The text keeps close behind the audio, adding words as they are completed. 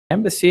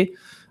Embassy.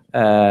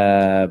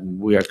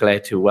 We are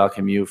glad to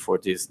welcome you for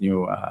this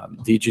new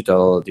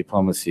digital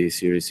diplomacy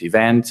series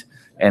event,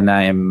 and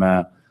I am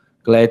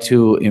glad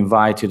to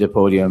invite to the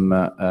podium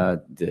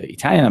the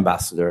Italian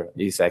ambassador,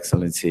 His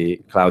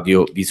Excellency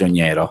Claudio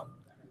Bisogniero.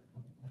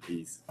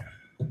 Please.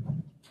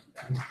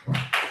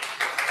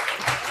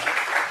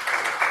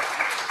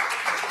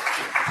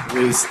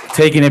 He's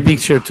taking a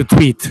picture to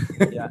tweet.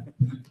 Yeah.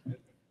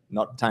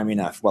 Not time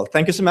enough. Well,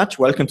 thank you so much.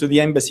 Welcome to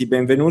the Embassy,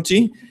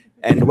 benvenuti,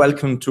 and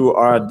welcome to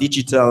our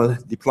digital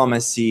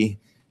diplomacy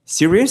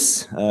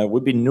series.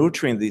 We've been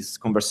nurturing this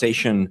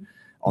conversation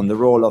on the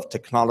role of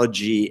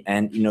technology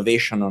and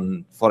innovation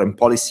on foreign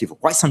policy for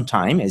quite some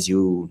time, as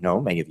you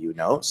know, many of you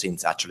know,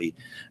 since actually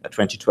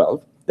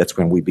 2012. That's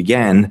when we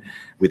began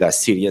with our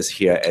series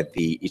here at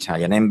the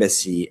Italian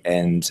Embassy,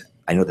 and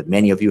I know that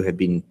many of you have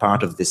been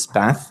part of this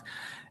path,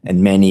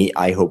 and many,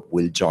 I hope,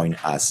 will join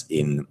us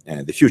in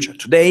the future.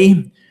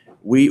 Today,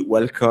 we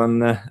welcome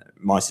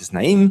Moisés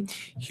Naím.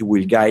 He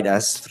will guide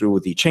us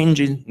through the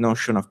changing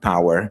notion of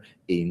power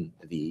in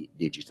the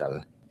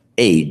digital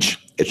age,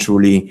 a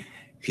truly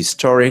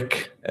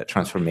historic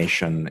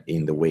transformation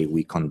in the way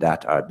we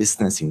conduct our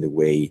business, in the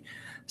way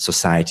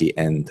society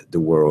and the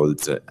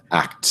world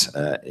act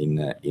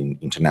in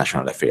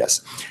international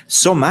affairs.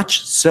 So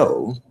much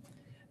so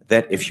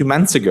that a few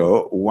months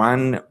ago,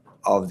 one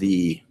of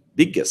the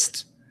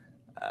biggest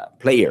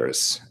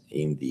players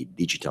in the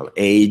digital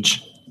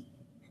age,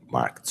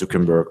 Mark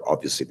Zuckerberg,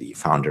 obviously the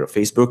founder of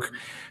Facebook,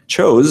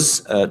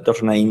 chose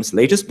Dr. Naim's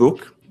latest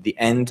book, The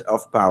End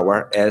of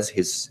Power, as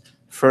his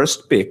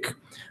first pick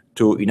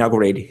to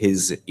inaugurate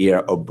his Year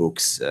of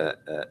Books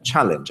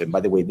challenge. And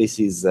by the way, this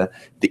is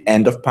The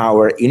End of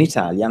Power in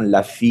Italian,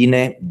 La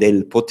fine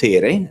del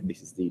potere.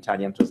 This is the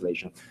Italian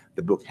translation.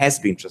 The book has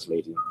been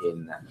translated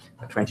in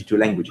 22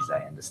 languages,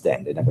 I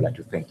understand, and I would like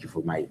to thank you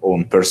for my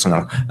own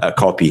personal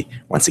copy,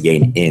 once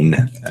again, in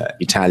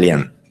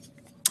Italian.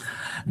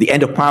 The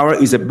End of Power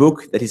is a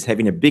book that is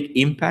having a big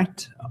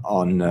impact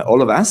on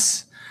all of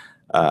us.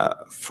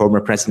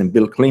 Former President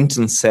Bill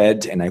Clinton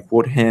said, and I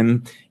quote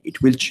him,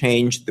 "It will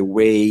change the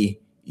way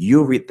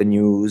you read the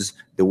news,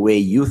 the way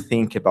you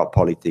think about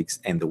politics,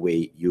 and the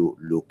way you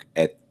look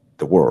at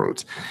the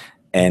world."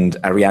 And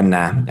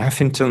Arianna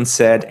Huffington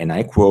said, and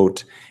I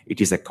quote,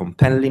 "It is a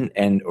compelling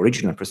and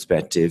original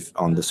perspective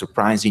on the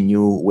surprising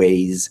new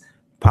ways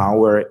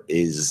power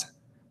is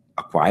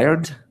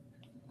acquired,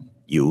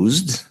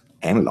 used,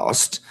 and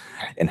lost,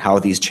 and how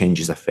these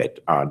changes affect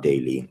our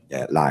daily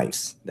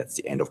lives." That's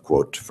the end of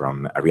quote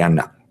from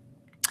Arianna.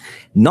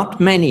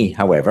 Not many,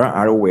 however,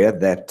 are aware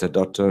that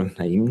Dr.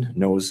 Naim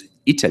knows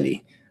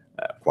Italy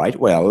quite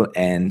well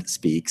and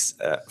speaks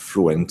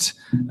fluent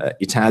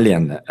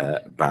Italian,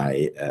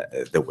 by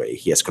the way.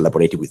 He has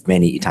collaborated with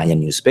many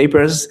Italian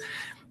newspapers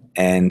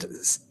and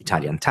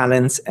Italian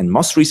talents, and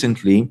most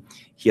recently,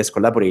 he has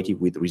collaborated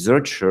with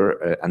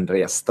researcher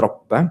Andrea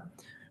Stroppa,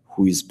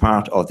 who is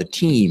part of the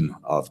team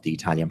of the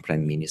Italian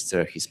Prime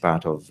Minister. He's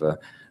part of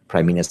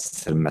Prime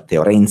Minister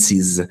Matteo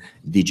Renzi's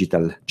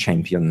Digital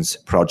Champions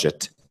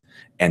Project,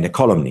 and a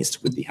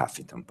columnist with the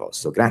Huffington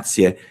Post. So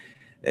grazie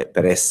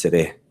per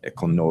essere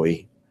con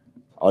noi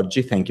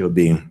oggi. Thank you for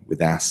being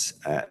with us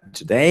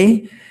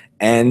today.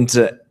 And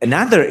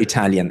another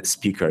Italian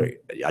speaker,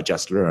 I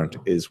just learned,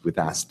 is with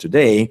us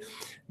today,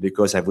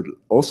 because I would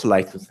also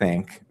like to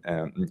thank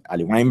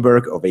Ali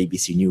Weinberg of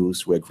ABC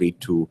News, who agreed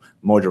to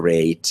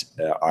moderate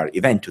our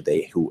event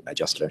today, who I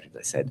just learned, as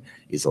I said,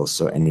 is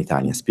also an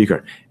Italian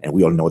speaker. And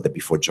we all know that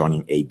before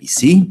joining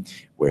ABC,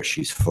 where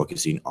she's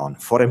focusing on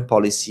foreign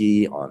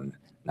policy, on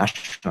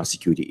national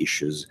security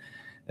issues,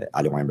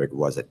 Ali Weinberg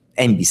was at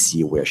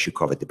NBC, where she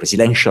covered the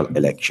presidential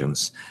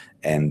elections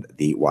and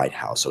the White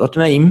House. So Dr.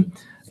 Naim,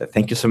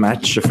 thank you so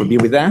much for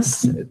being with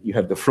us. You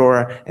have the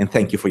floor, and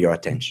thank you for your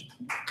attention.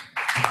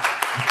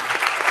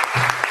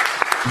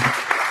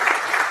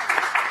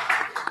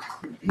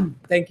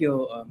 Thank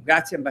you.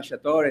 Grazie,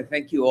 Ambasciatore.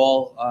 Thank you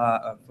all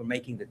for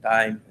making the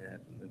time,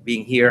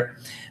 being here.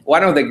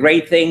 One of the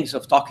great things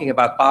of talking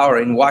about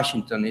power in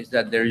Washington is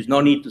that there is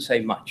no need to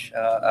say much.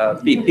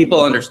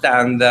 People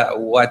understand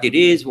what it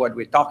is, what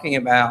we're talking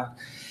about.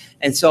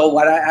 And so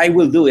what I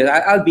will do is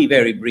I'll be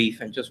very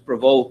brief and just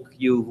provoke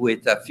you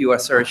with a few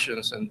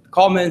assertions and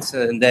comments,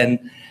 and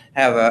then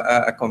have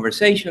a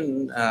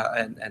conversation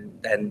and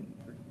then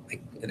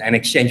an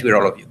exchange with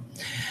all of you.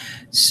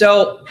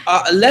 So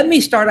let me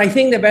start. I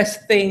think the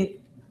best thing,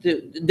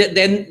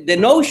 the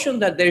notion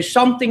that there's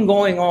something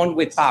going on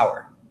with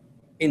power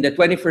in the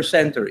 21st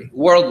century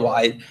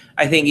worldwide,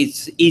 I think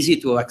it's easy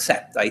to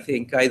accept. I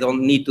think I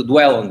don't need to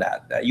dwell on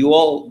that. You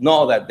all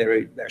know that there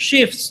are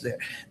shifts, there are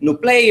new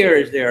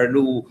players, there are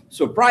new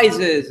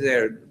surprises,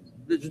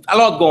 there's a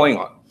lot going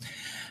on.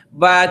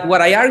 But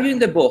what I argue in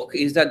the book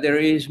is that there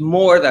is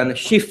more than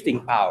shifting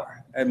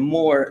power and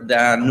more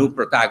than new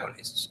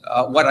protagonists.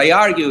 What I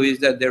argue is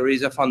that there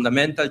is a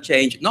fundamental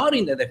change, not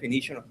in the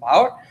definition of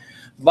power,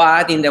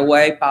 but in the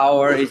way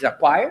power is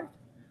acquired,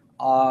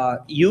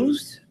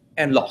 used,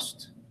 and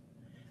lost.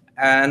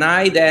 And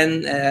I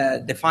then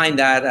define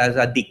that as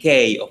a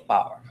decay of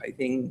power. I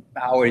think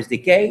power is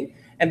decay.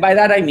 And by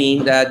that I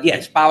mean that,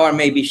 yes, power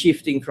may be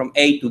shifting from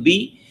A to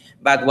B,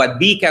 but what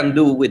B can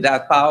do with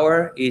that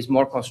power is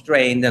more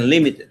constrained and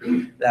limited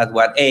than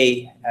what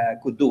A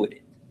could do with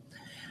it.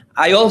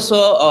 I also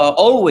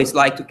always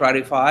like to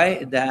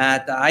clarify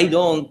that I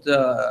don't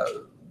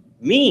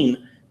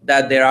mean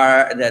that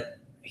that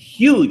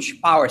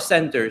huge power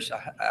centers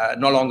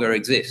no longer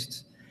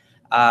exist.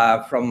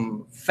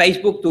 From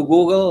Facebook to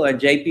Google and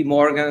JP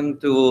Morgan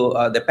to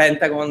the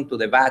Pentagon to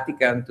the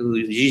Vatican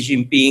to Xi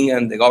Jinping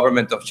and the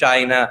government of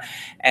China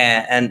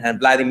and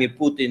Vladimir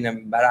Putin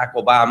and Barack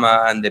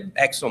Obama and the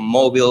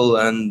ExxonMobil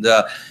and,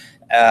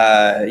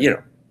 you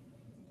know,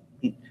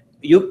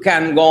 you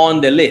can go on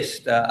the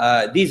list.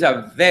 These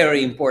are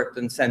very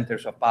important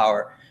centers of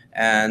power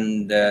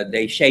and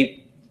they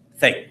shape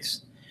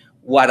things.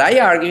 What I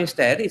argue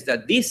instead is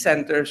that these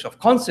centers of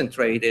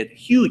concentrated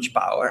huge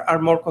power are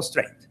more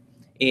constrained.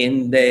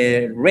 In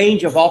the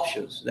range of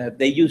options that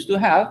they used to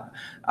have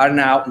are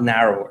now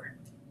narrower.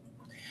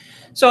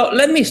 So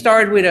let me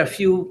start with a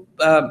few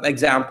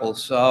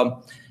examples.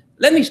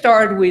 Let me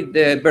start with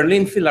the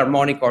Berlin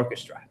Philharmonic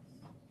Orchestra.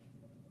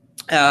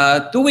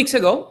 2 weeks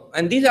ago,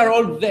 and these are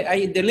all,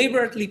 I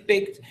deliberately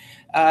picked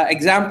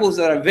examples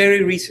that are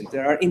very recent. They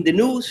are in the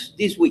news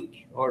this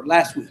week or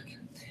last week.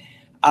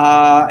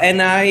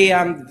 And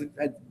I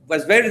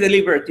was very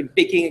deliberate in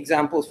picking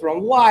examples from a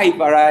wide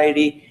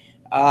variety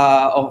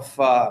of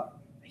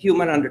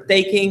human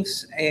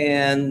undertakings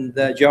and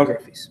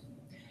geographies.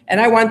 And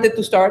I wanted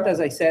to start,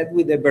 as I said,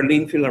 with the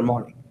Berlin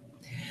Philharmonic.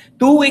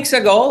 2 weeks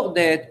ago,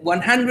 the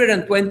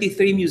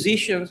 123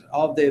 musicians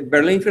of the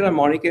Berlin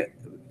Philharmonic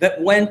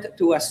that went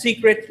to a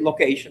secret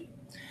location,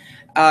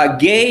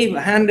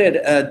 handed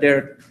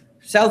their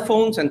cell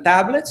phones and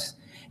tablets,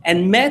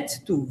 and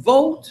met to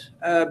vote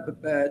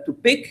to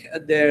pick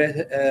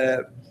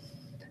the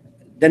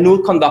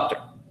new conductor.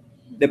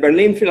 The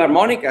Berlin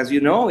Philharmonic, as you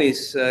know,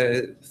 is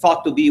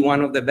thought to be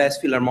one of the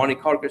best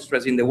philharmonic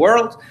orchestras in the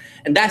world.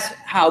 And that's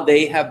how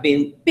they have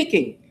been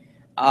picking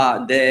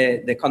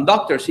the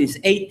conductor since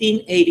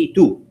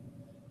 1882.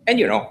 And,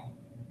 you know,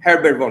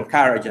 Herbert von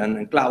Karajan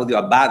and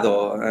Claudio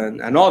Abbado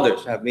and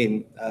others have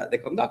been the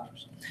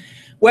conductors.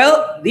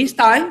 Well, this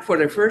time, for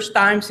the first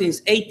time since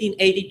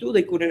 1882,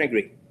 they couldn't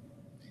agree.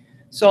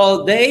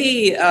 So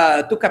they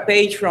took a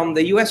page from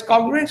the US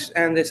Congress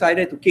and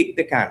decided to kick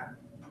the can.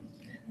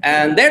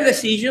 And their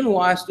decision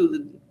was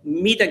to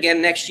meet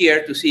again next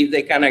year to see if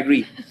they can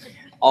agree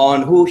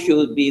on who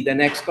should be the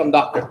next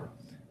conductor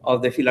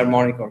of the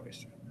Philharmonic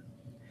Orchestra.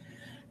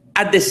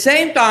 At the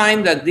same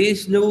time that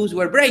these news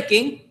were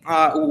breaking,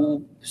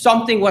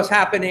 something was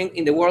happening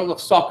in the world of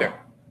soccer.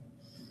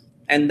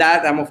 And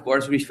that I'm, of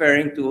course,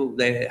 referring to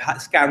the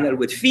scandal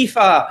with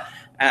FIFA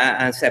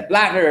and Sepp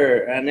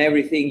Blatter and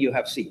everything you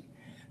have seen.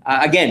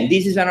 Again,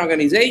 this is an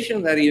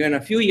organization that even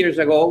a few years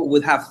ago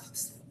would have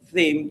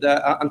seemed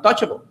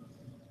untouchable,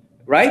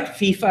 right?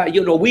 FIFA,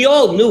 you know, we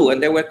all knew,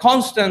 and there were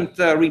constant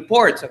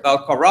reports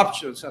about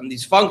corruptions and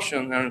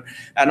dysfunction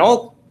and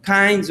all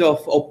kinds of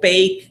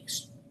opaque,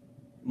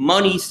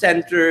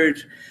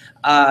 money-centered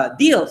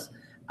deals,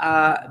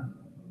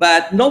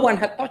 but no one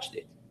had touched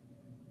it.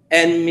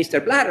 And Mr.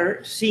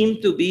 Blatter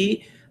seemed to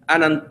be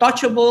an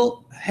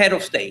untouchable head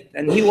of state,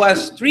 and he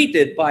was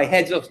treated by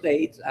heads of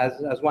state as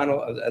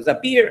a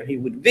peer. He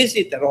would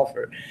visit and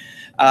offer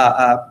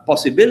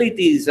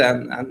possibilities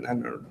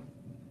and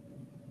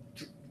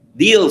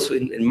deals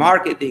in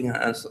marketing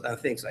and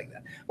things like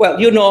that. Well,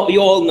 you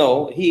all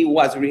know he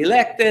was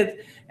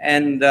reelected,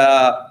 and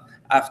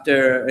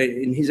after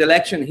in his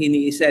election,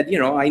 he said, you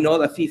know, I know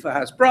that FIFA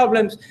has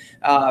problems,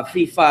 but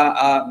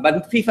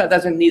FIFA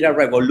doesn't need a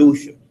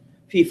revolution.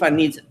 FIFA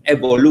needs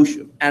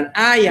evolution, and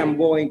I am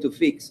going to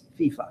fix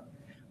FIFA.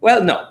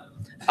 Well, no.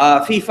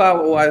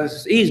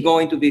 FIFA is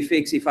going to be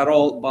fixed, if at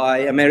all, by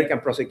American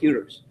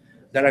prosecutors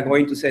that are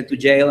going to send to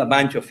jail a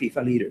bunch of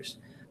FIFA leaders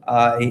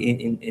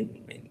in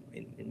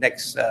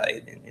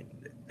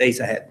days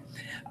ahead.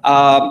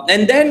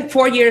 And then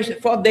 4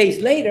 days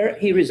later,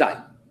 he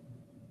resigned.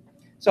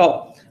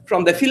 So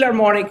from the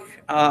Philharmonic,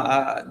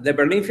 the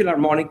Berlin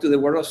Philharmonic, to the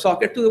world of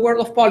soccer, to the world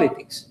of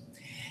politics.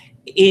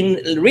 In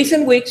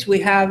recent weeks, we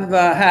have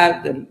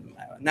had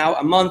now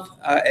a month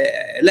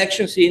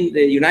elections in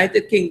the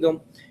United Kingdom,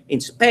 in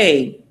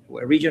Spain,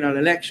 where regional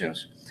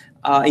elections,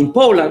 in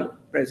Poland,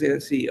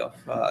 presidency of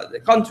the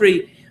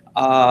country,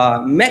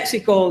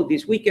 Mexico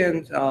this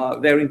weekend,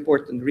 very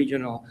important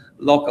regional,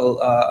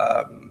 local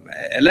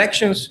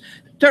elections,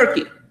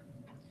 Turkey.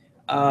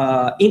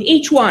 In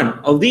each one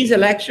of these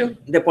elections,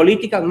 the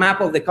political map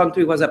of the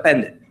country was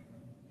appended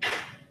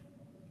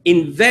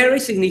in very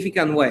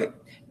significant way.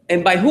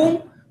 And by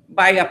whom?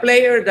 By a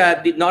player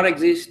that did not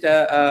exist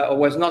or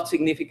was not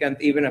significant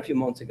even a few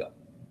months ago.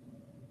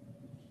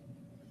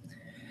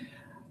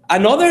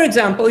 Another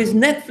example is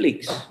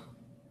Netflix.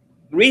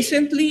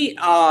 Recently,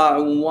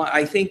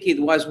 I think it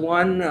was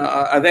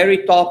a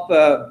very top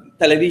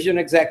television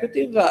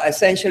executive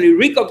essentially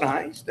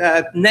recognized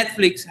that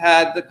Netflix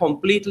had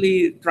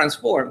completely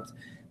transformed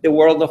the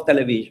world of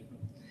television.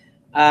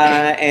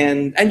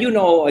 And you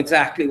know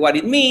exactly what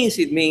it means.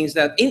 It means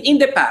that in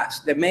the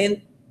past, the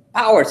main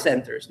power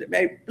centers, the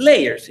main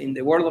players in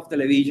the world of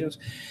televisions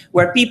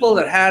were people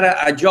that had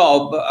a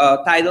job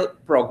titled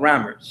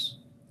programmers.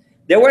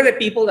 They were the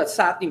people that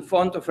sat in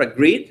front of a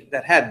grid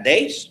that had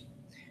days,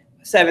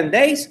 7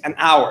 days, and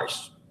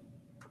hours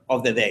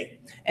of the day.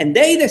 And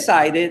they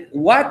decided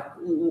what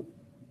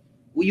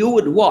you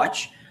would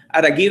watch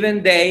at a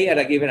given day, at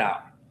a given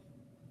hour.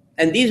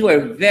 And these were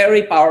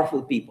very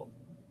powerful people.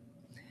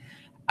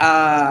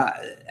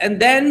 And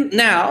then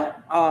now,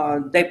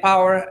 the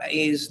power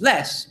is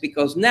less,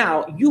 because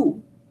now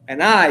you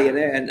and I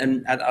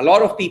and a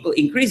lot of people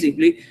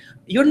increasingly,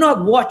 you're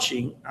not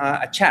watching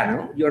a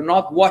channel, you're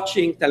not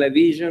watching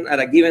television at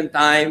a given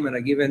time, at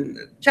a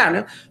given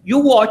channel. You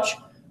watch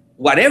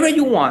whatever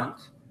you want,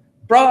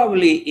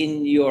 probably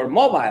in your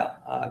mobile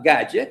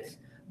gadget,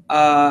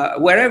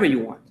 wherever you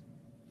want.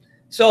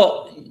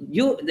 So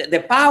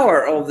the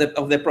power of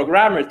the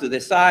programmer to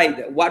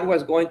decide what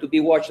was going to be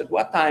watched at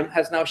what time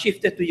has now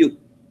shifted to you.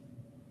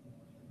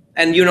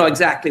 And you know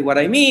exactly what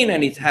I mean,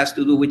 and it has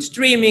to do with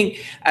streaming.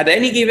 At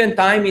any given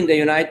time in the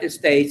United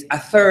States,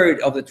 1/3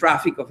 of the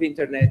traffic of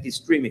internet is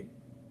streaming,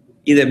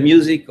 either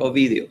music or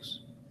videos.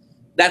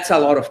 That's a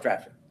lot of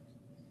traffic.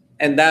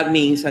 And that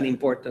means an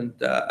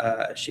important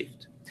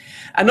shift.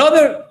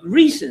 Another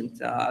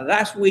recent,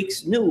 last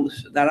week's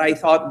news that I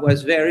thought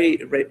was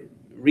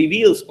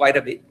reveals quite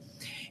a bit,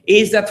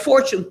 is that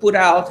Fortune put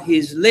out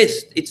its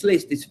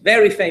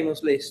very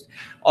famous list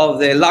of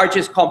the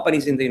largest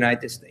companies in the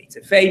United States,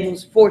 a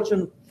famous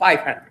Fortune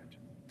 500.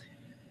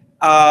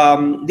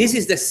 This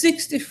is the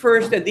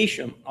 61st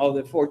edition of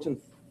the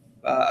Fortune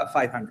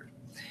 500.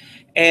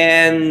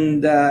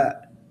 And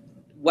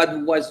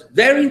what was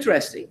very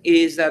interesting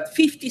is that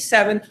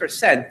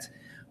 57%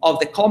 of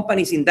the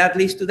companies in that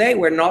list today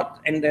were not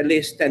in the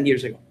list 10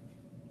 years ago.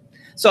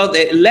 So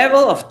the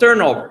level of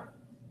turnover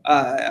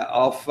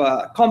of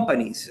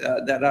companies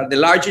that are the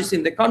largest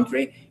in the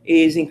country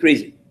is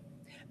increasing,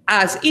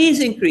 as is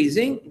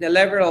increasing the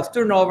level of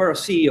turnover of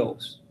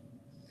CEOs.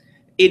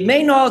 It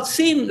may not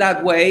seem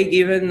that way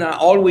given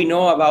all we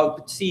know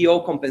about CEO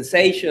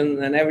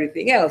compensation and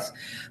everything else,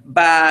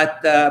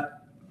 but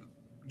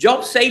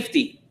job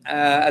safety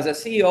as a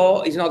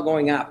CEO is not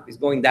going up, it's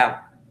going down.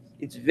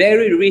 It's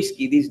very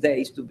risky these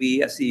days to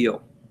be a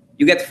CEO.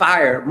 You get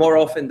fired more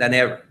often than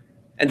ever.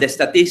 And the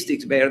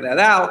statistics bear that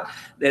out.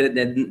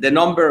 The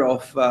number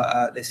of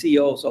the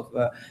CEOs of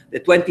the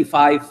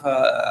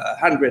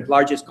 2,500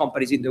 largest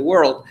companies in the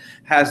world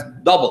has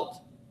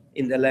doubled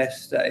in the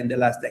last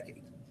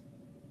decade.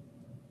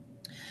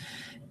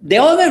 The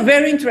other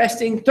very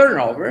interesting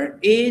turnover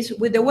is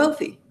with the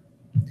wealthy.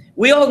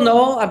 We all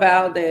know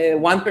about the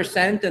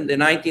 1% and the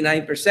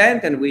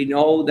 99%, and we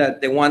know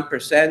that the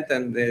 1%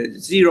 and the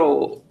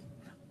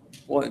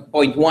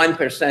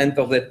 0.1%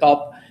 of the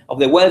top of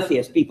the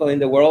wealthiest people in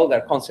the world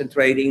are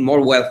concentrating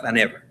more wealth than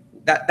ever.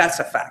 That's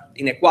a fact.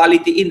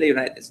 Inequality in the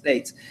United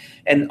States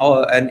and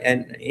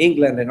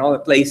England and other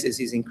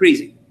places is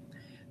increasing.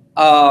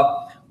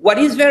 What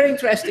is very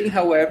interesting,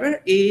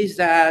 however, is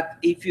that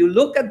if you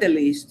look at the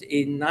list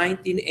in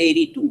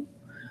 1982,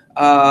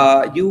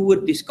 you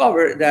would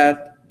discover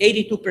that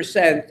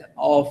 82%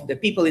 of the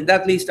people in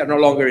that list are no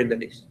longer in the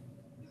list.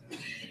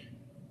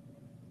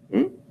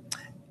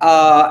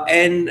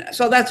 And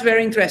so that's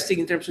very interesting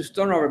in terms of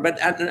turnover. But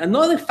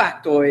another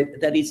factor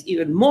that is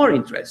even more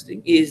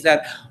interesting is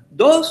that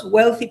those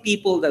wealthy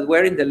people that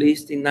were in the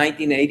list in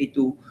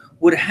 1982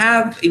 would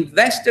have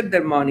invested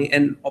their money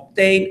and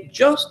obtained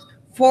just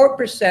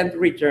 4%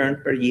 return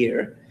per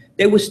year.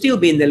 They would still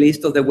be in the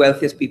list of the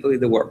wealthiest people in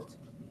the world.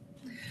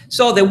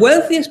 So the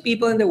wealthiest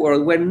people in the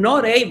world were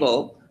not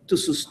able to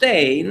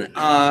sustain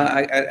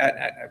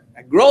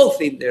a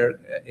growth in their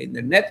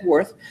net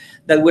worth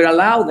that would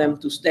allow them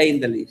to stay in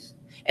the list.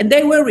 And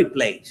they were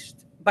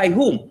replaced. By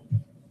whom?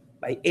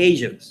 By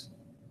agents.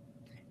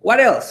 What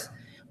else?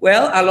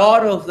 Well, a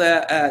lot of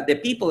the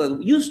people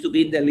that used to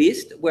be in the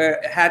list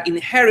had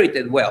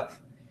inherited wealth.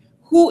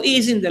 Who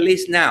is in the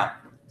list now?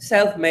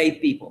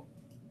 Self-made people.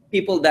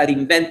 People that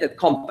invented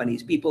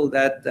companies, people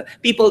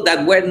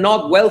that were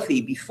not wealthy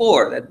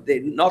before, that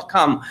did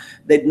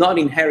not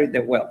inherit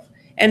their wealth.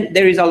 And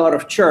there is a lot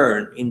of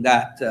churn in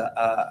that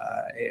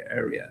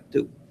area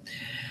too.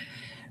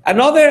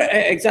 Another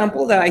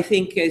example that I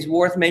think is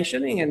worth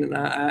mentioning, and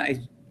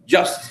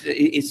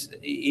it's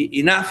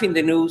enough in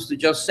the news to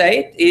just say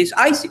it, is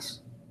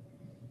ISIS.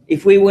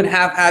 If we would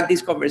have had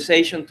this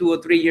conversation 2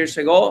 or 3 years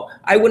ago,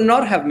 I would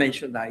not have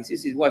mentioned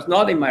ISIS. It was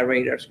not in my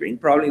radar screen,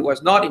 probably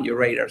was not in your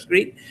radar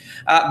screen.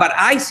 But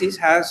ISIS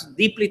has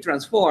deeply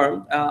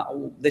transformed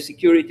the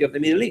security of the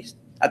Middle East.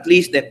 At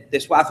least the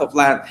swath of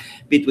land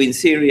between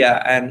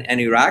Syria and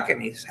Iraq,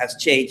 and it has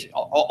changed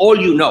all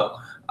you know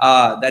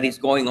that is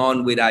going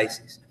on with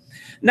ISIS.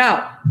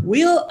 Now,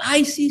 will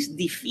ISIS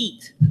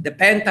defeat the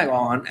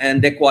Pentagon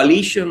and the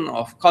coalition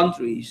of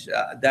countries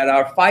that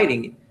are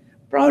fighting it?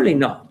 Probably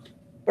not.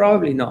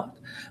 Probably not.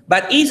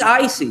 But is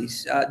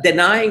ISIS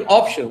denying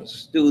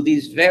options to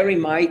this very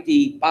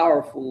mighty,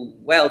 powerful,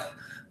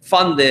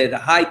 funded,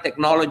 high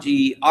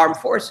technology armed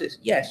forces?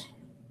 Yes.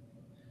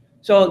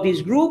 So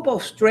this group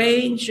of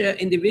strange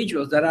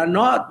individuals that are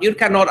not, you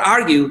cannot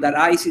argue that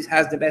ISIS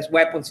has the best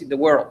weapons in the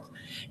world.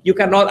 You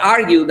cannot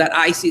argue that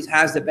ISIS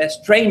has the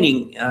best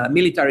training,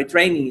 military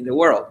training in the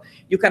world.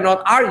 You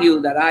cannot argue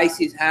that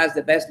ISIS has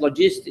the best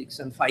logistics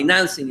and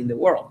financing in the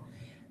world.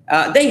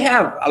 They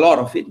have a lot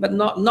of it, but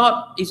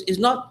it's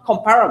not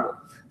comparable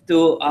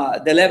to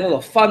the level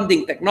of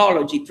funding,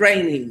 technology,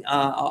 training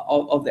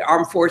of the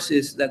armed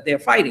forces that they're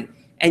fighting.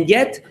 And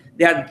yet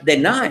they are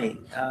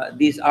denying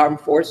these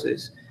armed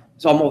forces,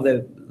 some of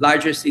the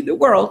largest in the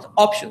world,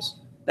 options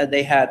that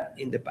they had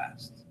in the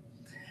past.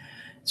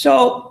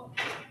 So,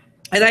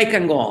 and I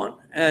can go on.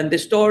 And the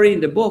story in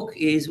the book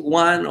is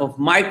one of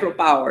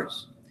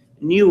micropowers,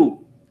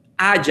 new,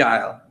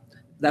 agile,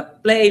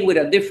 that play with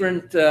a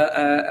different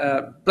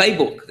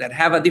playbook, that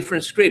have a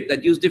different script,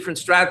 that use different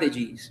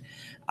strategies,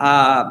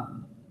 are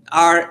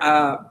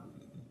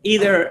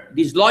either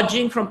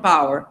dislodging from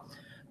power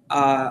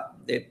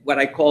what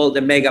I call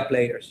the mega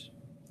players,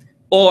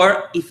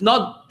 or if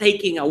not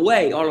taking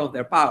away all of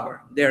their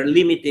power, they're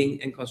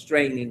limiting and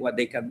constraining what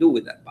they can do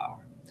with that power.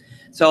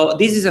 So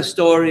this is a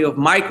story of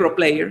micro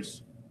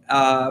players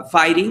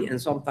fighting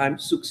and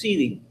sometimes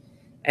succeeding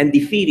and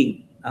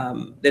defeating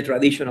the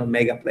traditional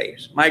mega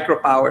players, micro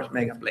powers,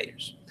 mega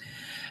players.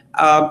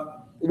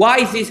 Why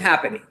is this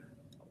happening?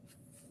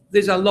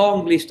 There's a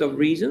long list of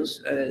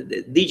reasons.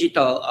 The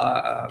digital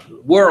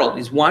world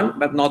is one,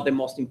 but not the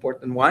most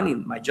important one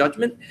in my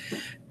judgment.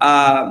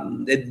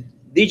 The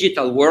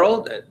digital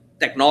world,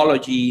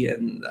 technology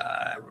and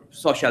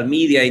social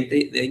media,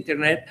 the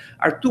internet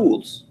are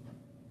tools.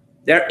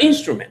 They're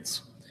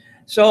instruments.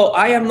 So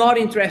I am not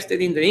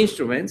interested in the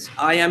instruments.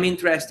 I am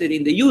interested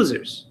in the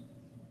users.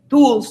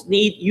 Tools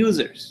need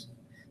users.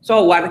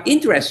 So what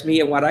interests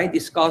me and what I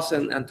discuss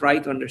and try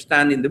to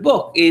understand in the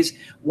book is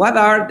what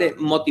are the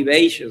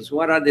motivations,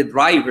 what are the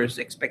drivers,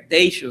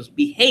 expectations,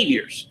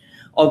 behaviors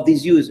of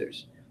these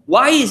users?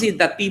 Why is it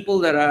that people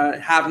that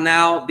have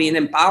now been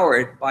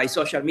empowered by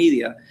social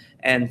media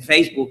and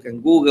Facebook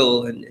and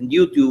Google and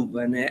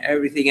YouTube and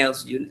everything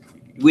else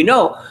we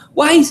know,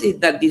 why is it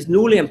that these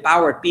newly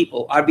empowered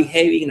people are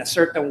behaving in a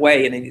certain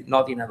way and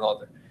not in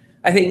another?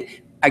 I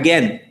think,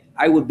 again,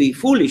 I would be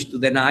foolish to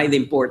deny the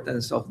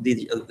importance of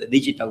the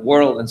digital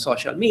world and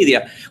social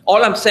media.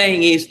 All I'm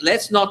saying is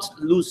let's not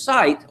lose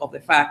sight of the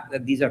fact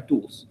that these are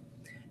tools.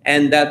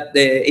 And that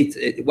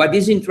what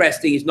is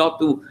interesting is not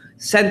to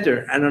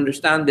center and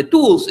understand the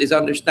tools, is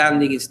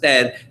understanding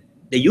instead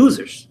the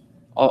users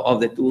of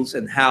the tools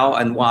and how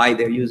and why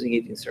they're using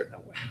it in a certain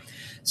way.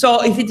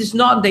 So if it is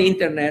not the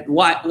internet,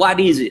 what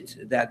is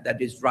it that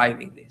is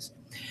driving this?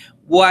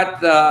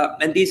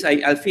 And this,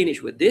 I'll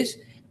finish with this.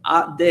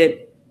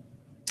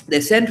 The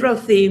central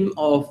theme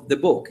of the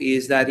book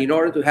is that in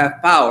order to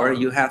have power,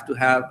 you have to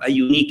have a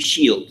unique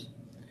shield,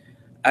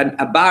 and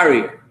a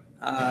barrier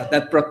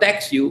that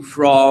protects you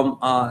from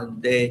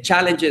the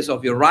challenges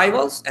of your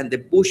rivals and the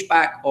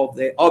pushback of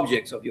the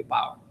objects of your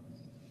power.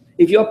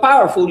 If you're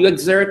powerful, you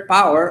exert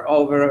power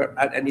over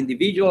an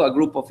individual, a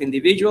group of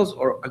individuals,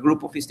 or a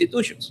group of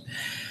institutions.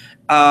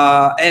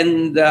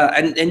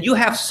 And you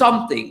have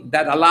something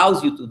that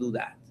allows you to do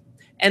that.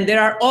 And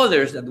there are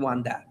others that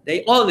want that.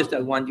 There are others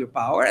that want your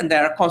power, and they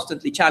are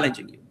constantly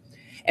challenging you.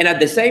 And at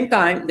the same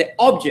time, the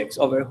objects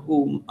over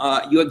whom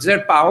you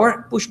exert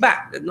power push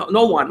back.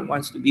 No one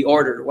wants to be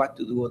ordered what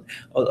to do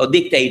or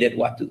dictated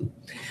what to do.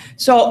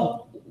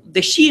 So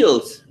the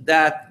shields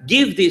that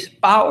give this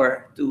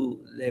power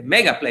to the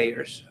mega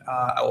players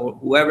or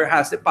whoever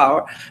has the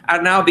power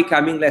are now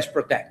becoming less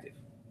protective.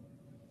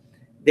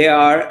 They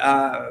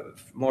are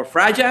more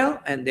fragile,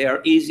 and they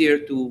are easier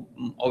to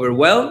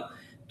overwhelm,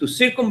 to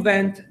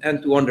circumvent,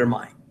 and to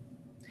undermine.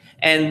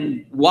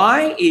 And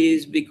why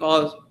is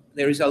because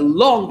there is a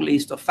long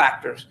list of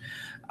factors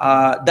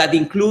that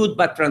include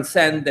but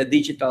transcend the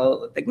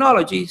digital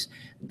technologies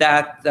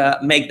that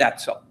make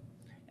that so.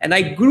 And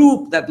I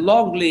group that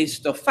long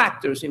list of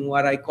factors in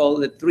what I call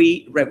the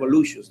three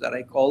revolutions, that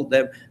I call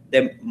them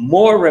the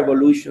more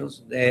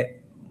revolutions, the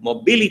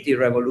mobility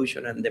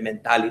revolution, and the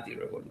mentality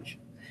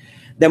revolution.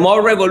 The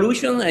more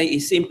revolution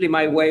is simply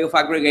my way of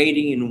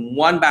aggregating in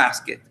one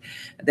basket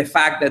the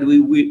fact that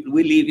we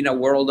live in a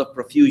world of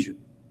profusion.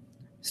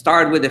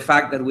 Start with the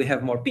fact that we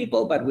have more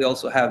people, but we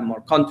also have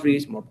more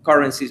countries, more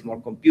currencies,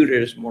 more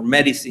computers, more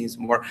medicines,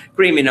 more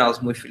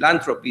criminals, more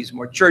philanthropies,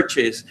 more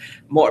churches,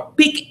 more.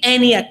 Pick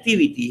any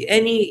activity,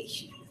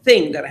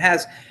 anything that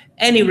has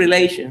any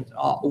relation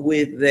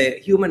with the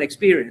human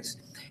experience,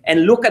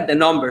 and look at the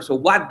numbers of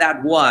what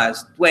that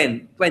was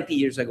 20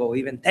 years ago,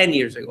 even 10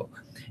 years ago,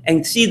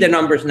 and see the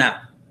numbers now.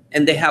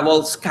 And they have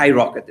all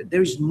skyrocketed.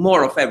 There is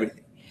more of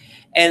everything.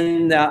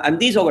 And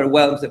this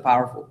overwhelms the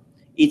powerful.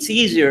 It's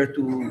easier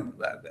to,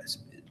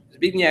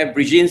 Zbigniew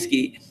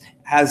Brzezinski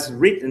has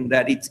written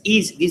that it's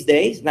easy these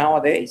days,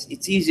 nowadays,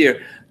 it's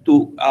easier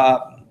to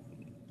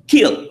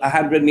kill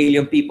 100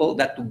 million people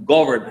than to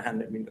govern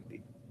 100 million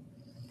people.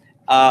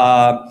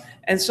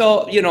 And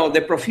so, you know,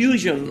 the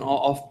profusion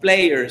of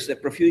players, the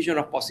profusion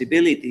of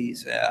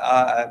possibilities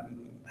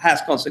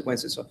has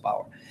consequences of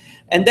power.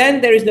 And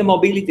then there is the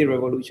mobility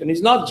revolution.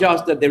 It's not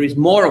just that there is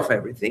more of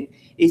everything,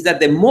 it's that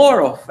the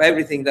more of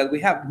everything that we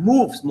have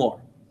moves more.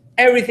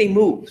 Everything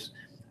moves.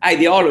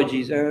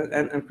 Ideologies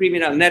and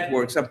criminal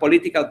networks and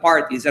political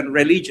parties and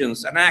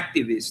religions and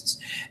activists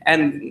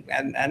and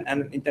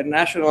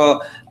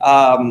international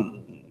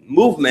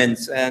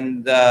movements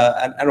and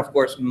of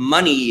course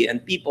money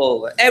and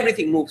people.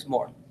 Everything moves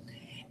more.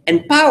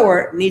 And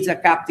power needs a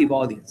captive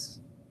audience.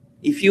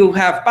 If you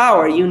have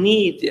power, you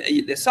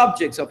need the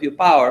subjects of your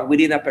power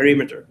within a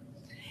perimeter.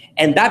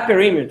 And that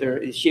perimeter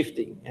is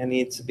shifting and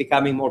it's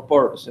becoming more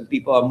porous and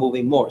people are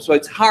moving more. So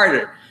it's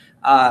harder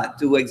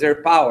to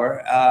exert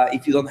power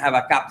if you don't have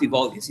a captive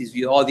audience, if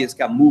your audience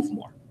can move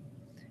more.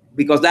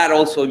 Because that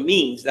also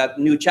means that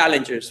new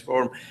challengers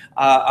from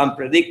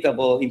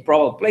unpredictable,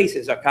 improbable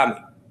places are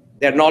coming.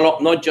 They're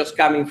not just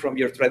coming from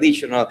your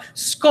traditional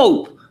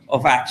scope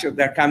of action,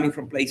 they're coming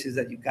from places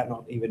that you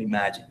cannot even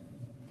imagine.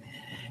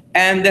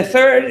 And the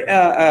third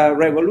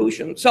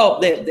revolution, so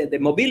the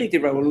mobility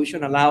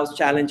revolution allows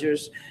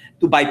challengers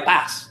to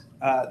bypass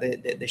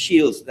the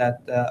shields that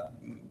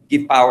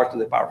give power to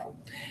the powerful.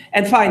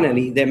 And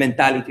finally, the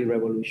mentality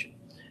revolution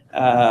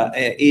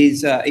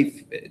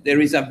if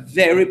there is a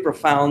very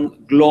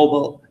profound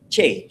global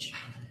change,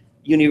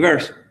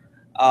 universal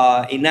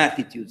in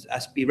attitudes,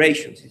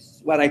 aspirations.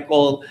 It's what I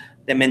call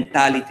the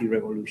mentality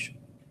revolution.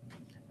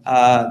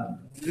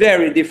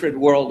 Very different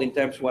world in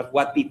terms of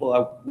what people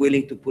are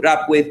willing to put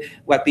up with,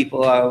 what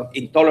people are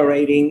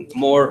intolerating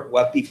more,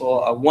 what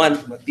people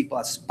want, what people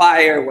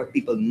aspire, what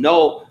people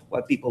know,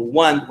 what people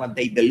want, what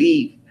they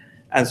believe,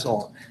 and so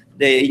on.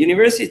 The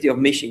University of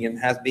Michigan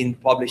has been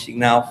publishing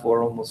now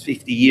for almost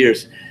 50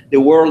 years the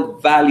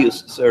World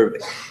Values Survey.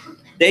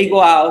 They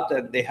go out,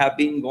 and they have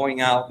been going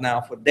out now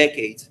for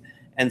decades,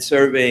 and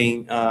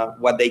surveying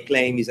what they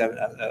claim is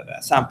a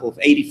sample of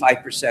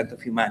 85%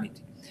 of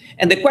humanity.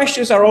 And the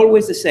questions are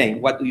always the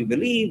same. What do you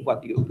believe?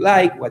 What do you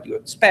like? What do you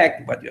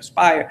expect? What do you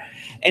aspire?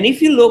 And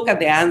if you look at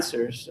the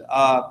answers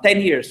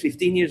 10 years,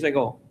 15 years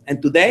ago,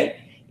 and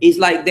today, it's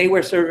like they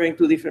were surveying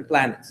two different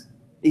planets.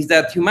 Is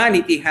that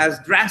humanity has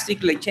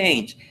drastically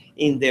changed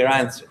in their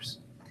answers.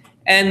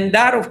 And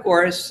that, of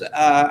course,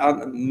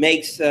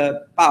 makes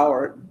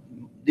power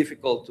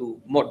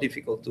more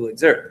difficult to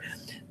exert.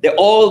 The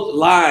old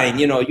line,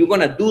 you know, you're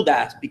going to do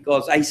that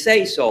because I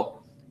say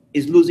so,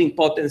 is losing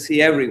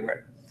potency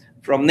everywhere.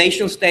 From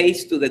nation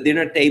states to the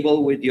dinner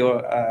table with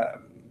your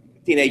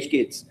teenage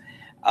kids.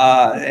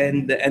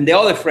 And the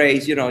other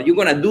phrase, you know, you're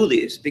going to do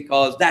this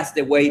because that's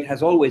the way it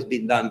has always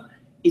been done,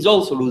 is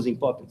also losing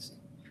potency.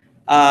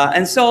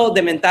 And so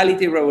the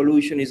mentality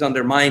revolution is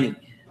undermining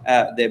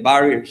the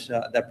barriers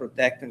that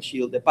protect and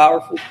shield the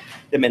powerful.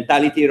 The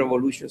mentality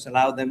revolutions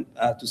allow them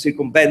to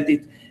circumvent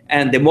it,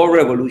 and the more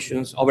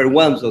revolutions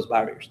overwhelms those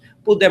barriers.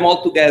 Put them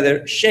all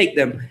together, shake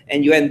them,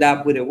 and you end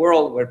up with a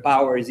world where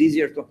power is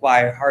easier to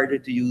acquire, harder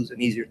to use,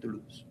 and easier to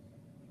lose.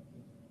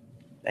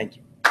 Thank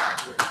you.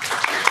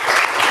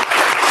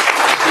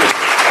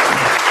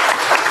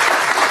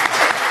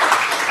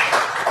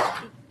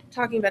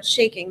 Talking about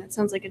shaking, that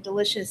sounds like a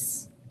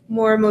delicious,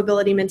 more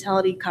mobility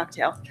mentality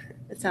cocktail.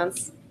 That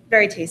sounds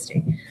very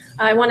tasty.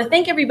 I want to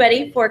thank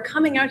everybody for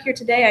coming out here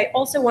today. I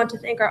also want to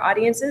thank our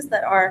audiences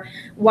that are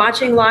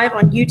watching live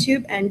on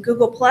YouTube and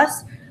Google+.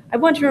 I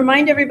want to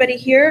remind everybody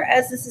here,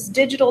 as this is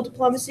digital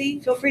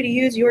diplomacy, feel free to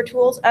use your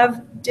tools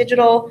of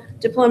digital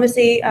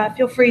diplomacy.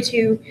 Feel free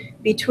to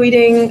be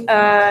tweeting,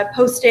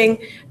 posting.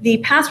 The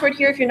password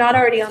here, if you're not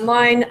already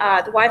online,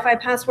 the Wi-Fi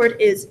password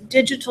is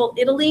Digital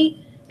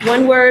Italy,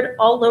 one word,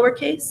 all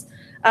lowercase.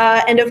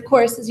 And of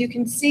course, as you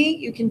can see,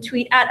 you can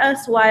tweet at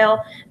us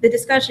while the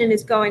discussion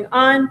is going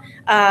on,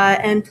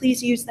 and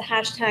please use the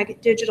hashtag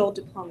digital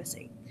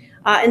diplomacy.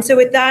 And so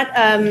with that,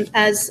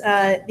 as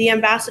the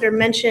ambassador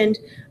mentioned,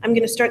 I'm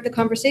going to start the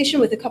conversation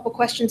with a couple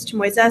questions to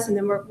Moises, and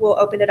then we'll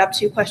open it up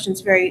to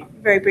questions very,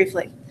 very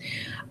briefly,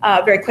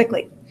 very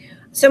quickly.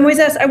 So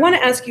Moises, I want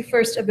to ask you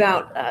first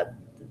about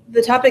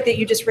the topic that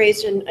you just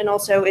raised, and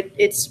also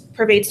it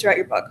pervades throughout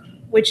your book,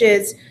 which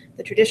is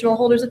the traditional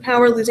holders of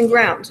power losing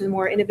ground to the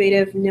more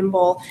innovative,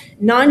 nimble,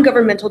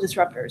 non-governmental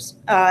disruptors,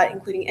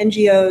 including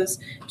NGOs,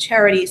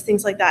 charities,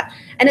 things like that.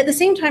 And at the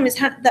same time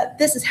that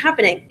this is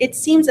happening, it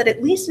seems that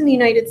at least in the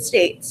United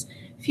States,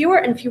 fewer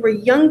and fewer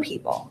young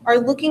people are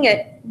looking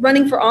at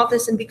running for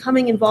office and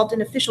becoming involved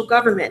in official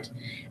government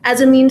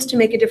as a means to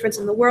make a difference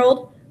in the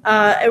world.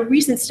 A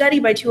recent study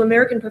by 2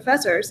 American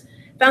professors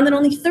found that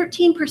only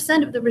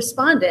 13% of the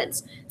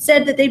respondents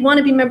said that they'd want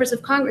to be members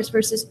of Congress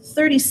versus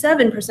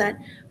 37%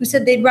 who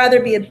said they'd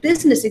rather be a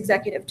business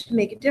executive to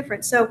make a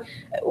difference. So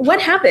what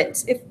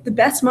happens if the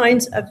best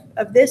minds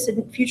of this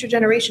and future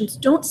generations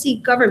don't see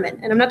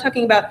government, and I'm not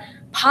talking about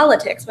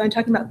politics, but I'm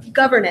talking about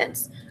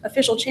governance,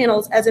 official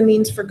channels as a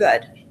means for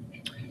good?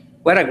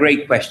 What a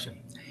great question.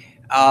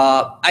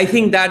 I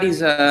think that is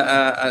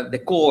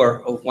the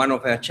core of one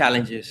of our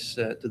challenges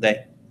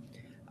today.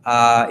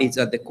 It's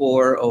at the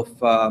core of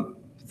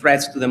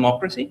threats to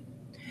democracy.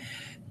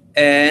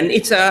 And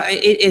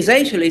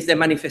essentially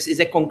is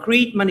a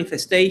concrete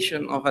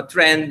manifestation of a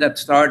trend that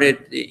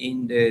started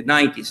in the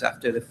 90s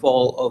after the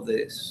fall of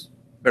the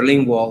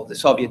Berlin Wall, the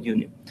Soviet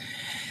Union.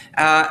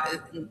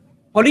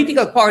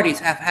 Political parties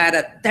have had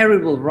a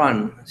terrible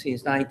run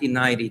since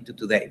 1990 to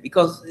today,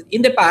 because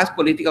in the past,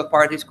 political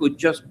parties could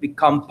just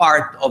become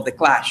part of the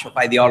clash of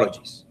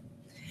ideologies.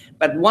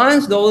 But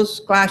once those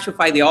clash of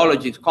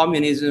ideologies,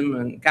 communism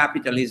and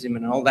capitalism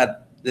and all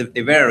that,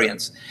 the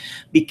variants,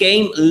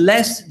 became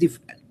less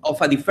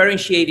of a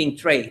differentiating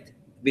trait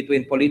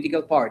between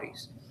political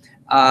parties,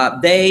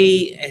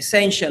 they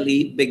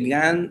essentially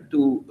began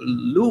to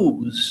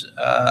lose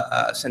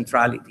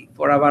centrality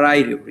for a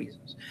variety of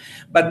reasons.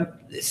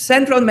 But the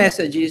central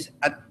message is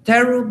a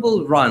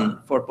terrible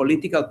run for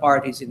political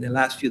parties in the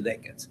last few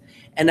decades,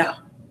 and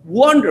a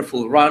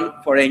wonderful run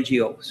for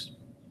NGOs.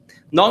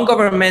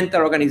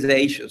 Non-governmental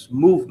organizations,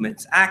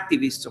 movements,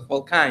 activists of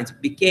all kinds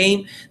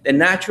became the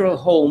natural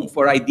home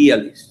for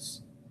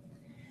idealists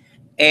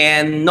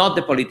and not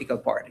the political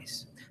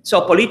parties.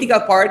 So political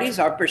parties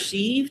are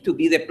perceived to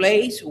be the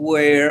place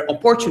where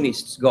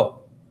opportunists go.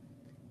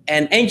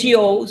 And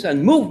NGOs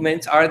and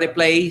movements are the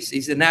place,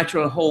 is the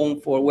natural home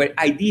for where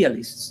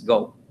idealists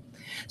go.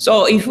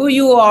 So if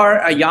you are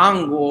a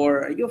young,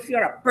 or if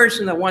you're a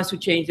person that wants to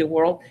change the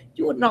world,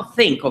 you would not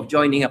think of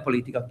joining a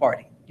political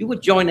party. You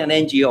would join an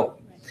NGO.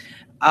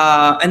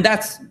 And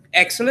that's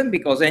excellent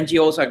because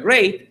NGOs are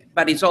great,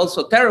 but it's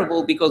also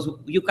terrible because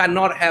you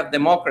cannot have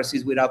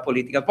democracies without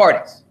political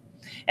parties.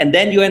 And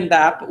then you end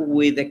up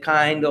with the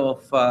kind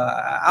of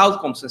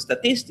outcomes and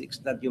statistics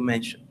that you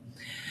mentioned.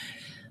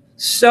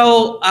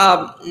 So,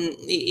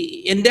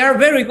 and there are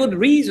very good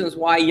reasons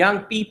why young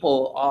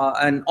people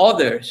and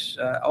others,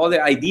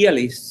 other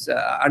idealists,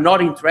 are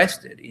not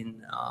interested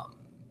in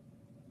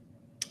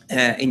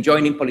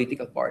joining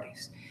political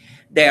parties.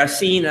 They are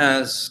seen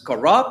as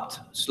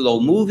corrupt,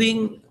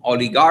 slow-moving,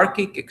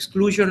 oligarchic,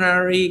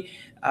 exclusionary,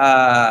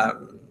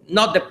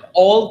 not the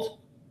old,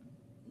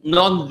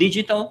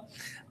 non-digital.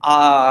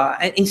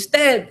 And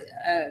instead,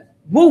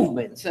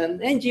 movements and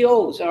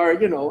NGOs are,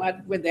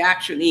 where the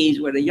action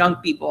is, where the young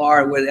people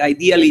are, where the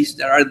idealists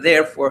that are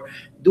there for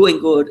doing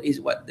good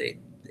is what they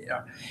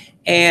are.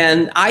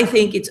 And I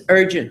think it's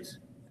urgent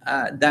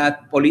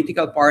that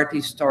political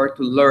parties start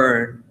to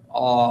learn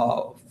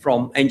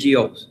from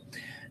NGOs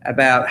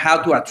about how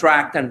to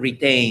attract and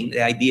retain the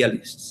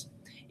idealists.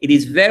 It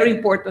is very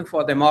important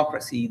for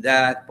democracy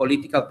that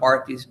political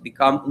parties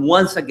become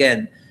once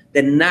again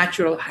the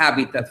natural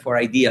habitat for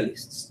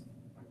idealists.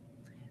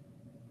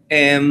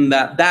 And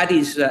that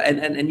is,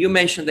 and you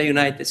mentioned the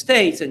United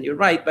States, and you're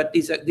right, but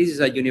this is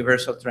a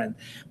universal trend.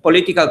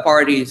 Political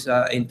parties,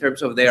 in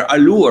terms of their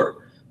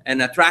allure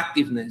and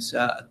attractiveness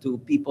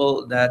to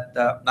people that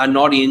are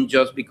not in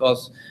just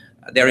because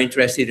they're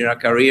interested in a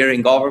career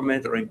in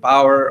government or in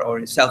power or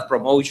in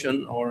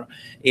self-promotion or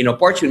in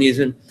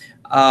opportunism,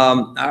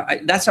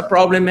 that's a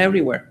problem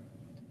everywhere.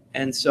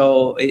 And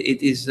so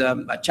it is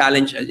a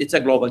challenge, it's a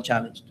global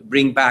challenge to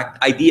bring back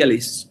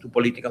idealists to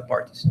political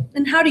parties.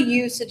 And how do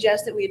you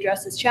suggest that we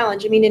address this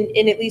challenge? I mean,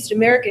 in at least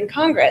American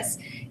Congress,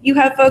 you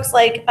have folks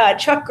like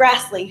Chuck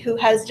Grassley, who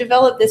has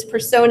developed this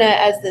persona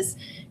as this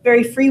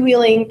very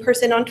freewheeling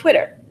person on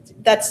Twitter.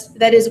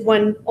 That is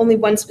only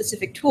one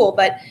specific tool,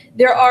 but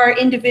there are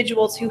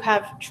individuals who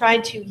have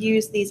tried to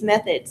use these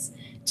methods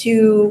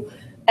to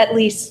at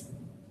least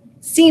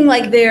seem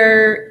like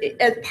they're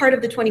part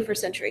of the 21st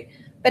century.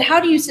 But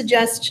how do you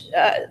suggest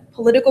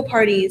political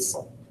parties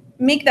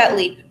make that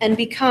leap and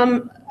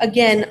become,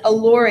 again,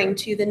 alluring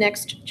to the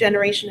next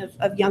generation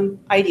of young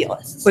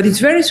idealists? What is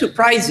very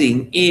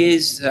surprising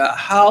is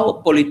how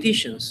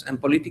politicians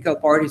and political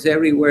parties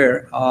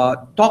everywhere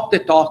talk the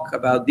talk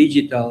about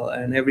digital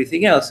and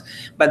everything else,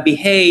 but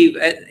behave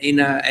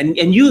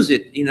and use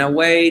it in a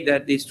way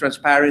that is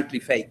transparently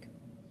fake.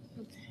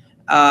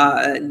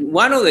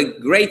 One of the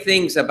great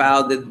things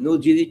about the new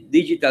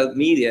digital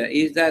media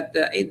is that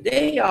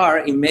they are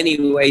in many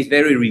ways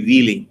very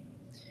revealing.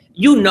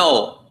 You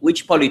know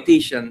which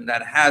politician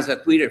that has a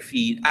Twitter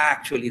feed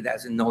actually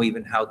doesn't know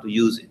even how to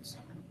use it.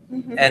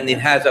 Mm-hmm. And it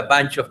has a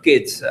bunch of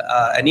kids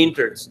and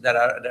interns that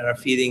are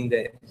feeding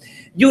the...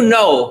 You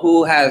know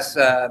who has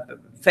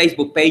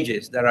Facebook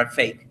pages that are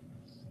fake.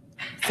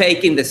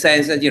 Fake in the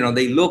sense that,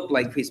 they look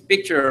like his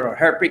picture or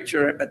her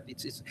picture, but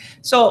it's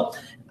so...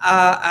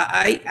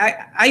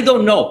 I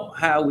don't know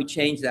how we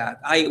change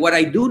that. What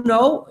I do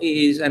know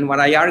is, and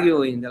what I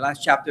argue in the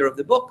last chapter of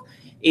the book,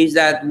 is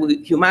that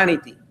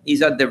humanity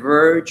is at the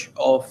verge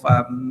of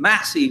a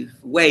massive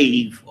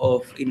wave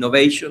of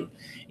innovation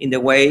in the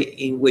way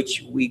in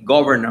which we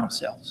govern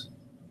ourselves.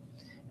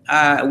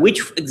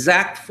 Which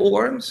exact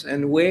forms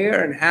and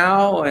where and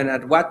how and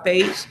at what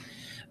pace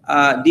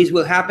this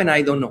will happen,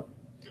 I don't know.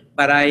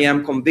 But I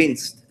am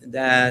convinced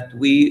that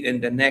we,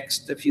 in the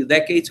next few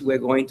decades, we're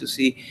going to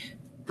see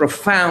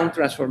profound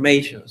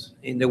transformations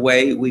in the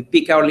way we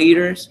pick our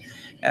leaders,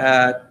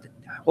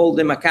 hold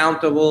them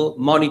accountable,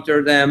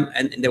 monitor them,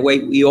 and in the way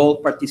we all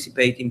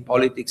participate in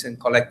politics and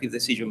collective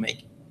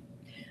decision-making.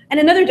 And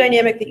another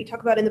dynamic that you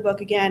talk about in the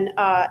book again,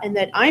 and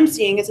that I'm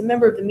seeing as a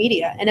member of the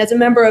media and as a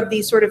member of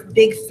these sort of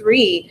big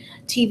three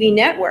TV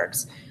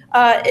networks,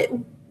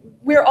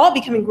 we're all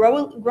becoming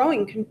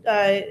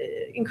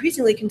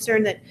increasingly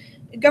concerned that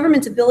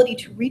government's ability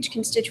to reach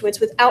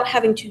constituents without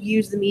having to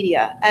use the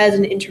media as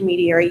an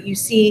intermediary. You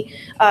see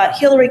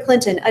Hillary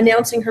Clinton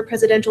announcing her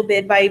presidential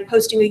bid by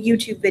posting a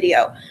YouTube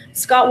video.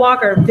 Scott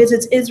Walker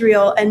visits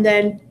Israel and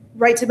then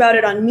writes about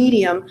it on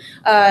Medium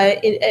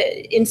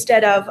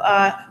instead of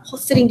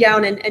sitting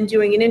down and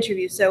doing an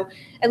interview. So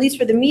at least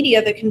for the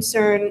media, the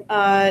concern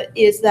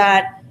is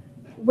that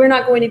we're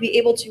not going to be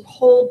able to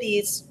hold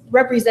these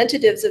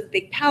representatives of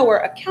big power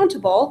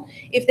accountable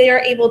if they are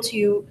able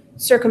to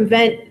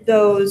circumvent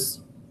those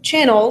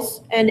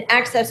channels and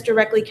access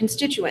directly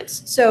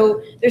constituents.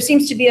 So there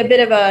seems to be a bit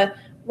of a,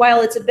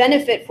 while it's a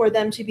benefit for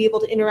them to be able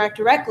to interact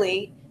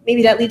directly,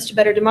 maybe that leads to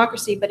better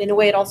democracy, but in a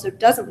way it also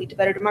doesn't lead to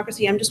better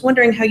democracy. I'm just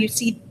wondering how you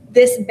see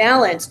this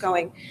balance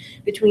going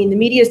between the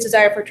media's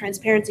desire for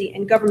transparency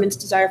and government's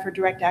desire for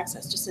direct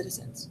access to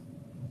citizens.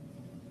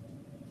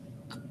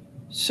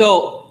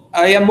 So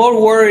I am more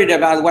worried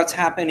about what's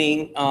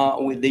happening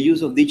with the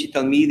use of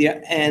digital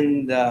media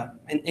and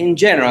in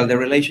general, the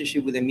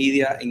relationship with the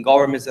media in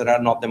governments that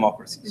are not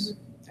democracies.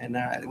 Mm-hmm.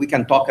 And we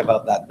can talk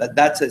about that.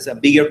 That's a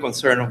bigger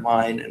concern of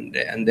mine,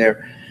 and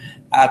their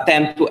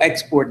attempt to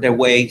export their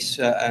ways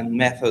and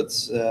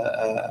methods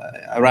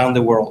around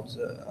the world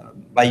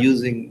by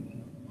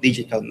using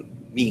digital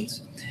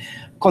means.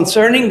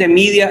 Concerning the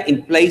media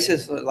in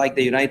places like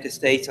the United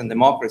States and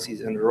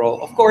democracies and the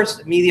role, of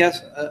course,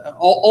 media's,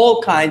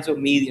 all kinds of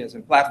medias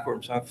and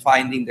platforms are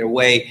finding their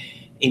way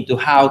into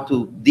how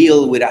to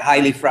deal with a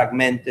highly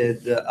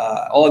fragmented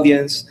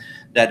audience,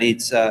 that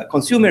it's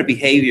consumer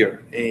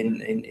behavior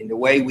in the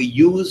way we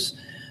use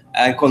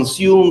and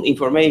consume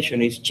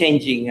information is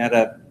changing at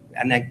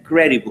an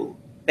incredible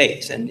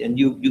pace, and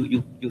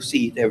you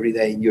see it every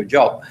day in your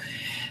job.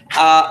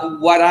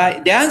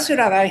 The answer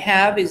that I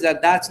have is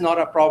that that's not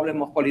a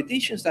problem of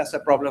politicians, that's a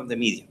problem of the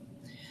media.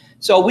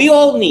 So we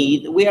all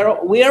need, we are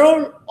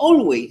all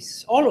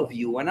always, all of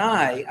you and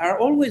I are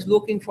always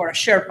looking for a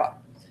Sherpa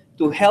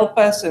to help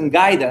us and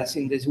guide us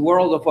in this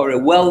world of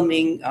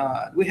overwhelming,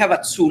 we have a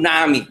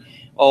tsunami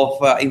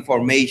of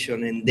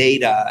information and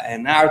data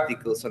and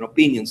articles and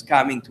opinions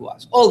coming to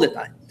us all the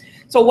time.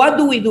 So what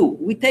do?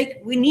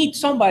 We need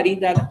somebody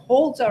that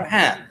holds our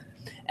hand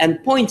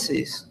and points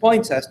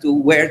us to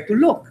where to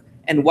look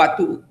and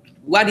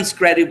what is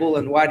credible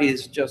and what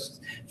is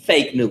just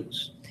fake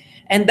news.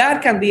 And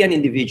that can be an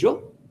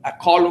individual, a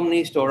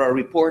columnist or a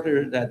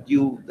reporter that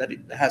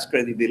it has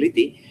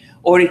credibility,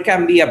 or it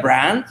can be a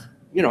brand.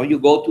 You know, you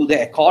go to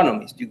The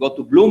Economist, you go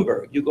to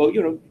Bloomberg, you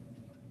go,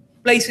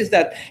 places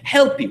that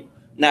help you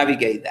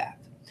navigate that.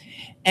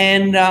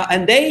 And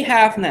they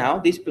have now,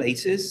 these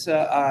places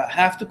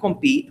have to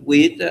compete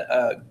with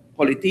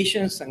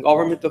politicians and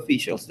government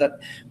officials that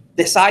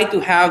decide to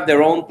have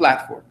their own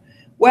platform.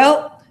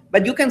 Well,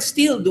 but you can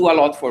still do a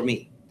lot for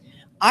me.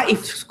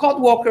 If Scott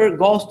Walker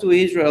goes to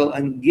Israel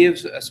and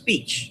gives a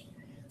speech,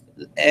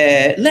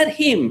 let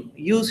him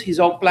use his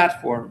own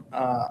platform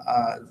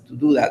to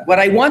do that. What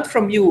I want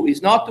from you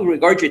is not to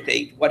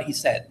regurgitate what he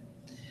said.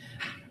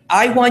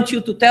 I want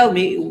you to tell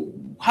me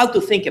how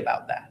to think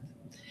about that.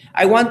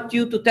 I want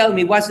you to tell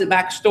me what's the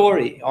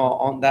backstory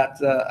on that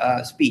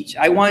speech.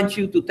 I want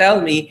you to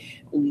tell me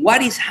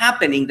what is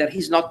happening that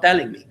he's not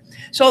telling me.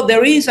 So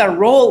there is a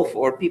role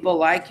for people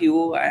like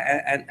you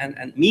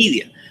and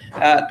media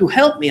to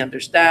help me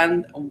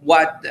understand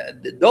what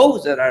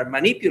those that are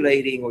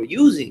manipulating or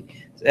using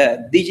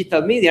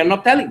digital media are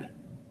not telling me.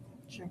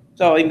 Sure.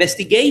 So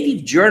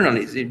investigative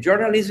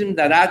journalism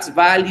that adds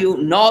value,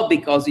 not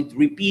because it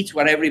repeats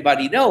what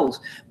everybody knows,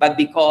 but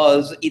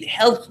because it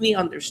helps me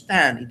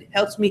understand, it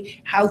helps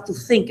me how to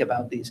think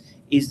about this,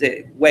 is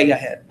the way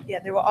ahead. Yeah,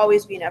 there will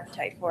always be an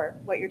appetite for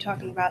what you're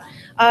talking about.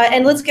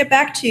 And let's get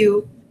back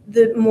to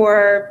the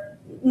more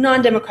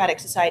non-democratic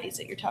societies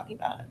that you're talking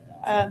about.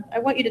 I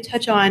want you to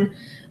touch on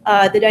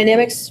the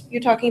dynamics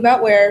you're talking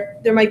about, where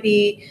there might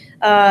be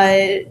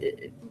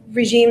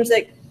regimes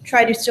that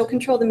try to still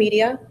control the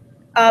media,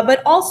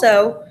 but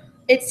also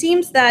it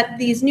seems that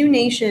these new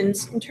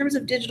nations, in terms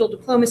of digital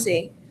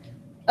diplomacy,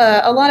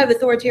 a lot of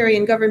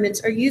authoritarian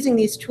governments are using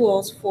these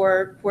tools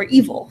for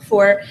evil,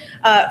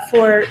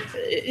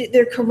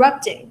 they're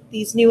corrupting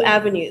these new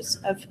avenues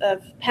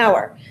of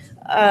power.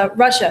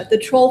 Russia, the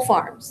troll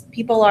farms.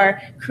 People are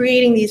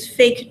creating these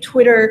fake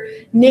Twitter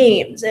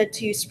names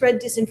to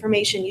spread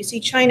disinformation. You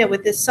see China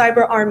with this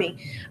cyber army.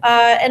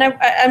 And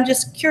I'm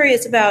just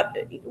curious about,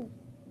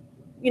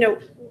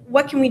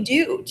 what can we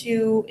do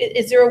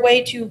is there a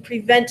way to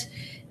prevent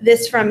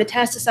this from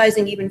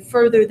metastasizing even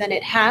further than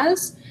it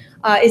has?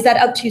 Is that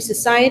up to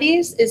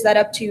societies? Is that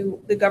up to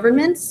the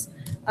governments?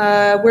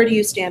 Where do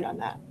you stand on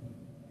that?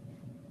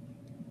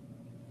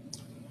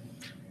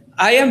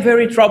 I am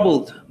very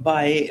troubled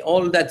by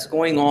all that's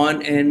going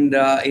on and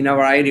in a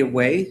variety of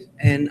ways.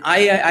 And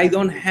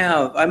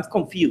I'm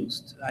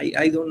confused.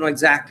 I don't know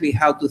exactly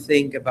how to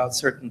think about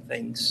certain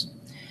things.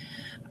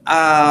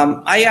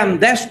 I am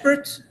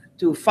desperate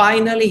to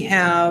finally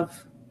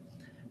have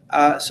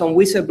some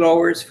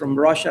whistleblowers from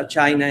Russia,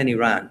 China, and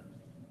Iran.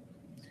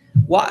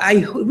 Well,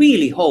 I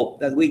really hope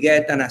that we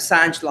get an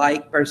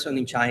Assange-like person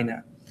in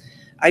China.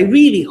 I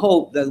really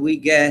hope that we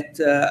get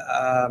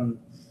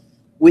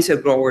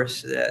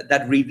whistleblowers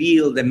that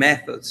reveal the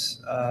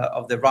methods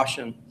of the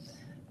Russian.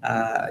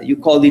 You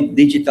call it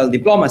digital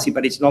diplomacy,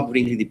 but it's not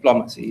really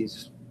diplomacy.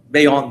 It's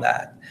beyond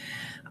that.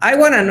 I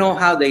want to know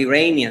how the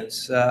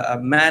Iranians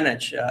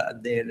manage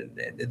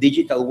the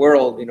digital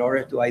world in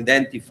order to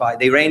identify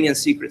the Iranian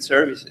secret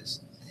services.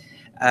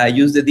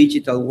 Use the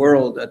digital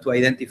world to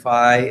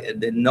identify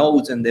the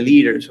nodes and the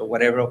leaders of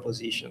whatever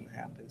opposition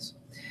happens.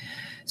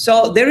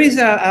 So there is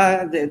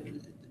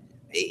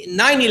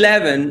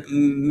 9/11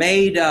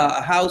 made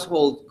a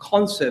household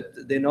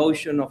concept, the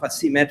notion of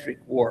asymmetric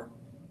war,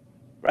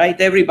 right?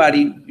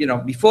 Everybody,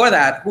 before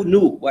that, who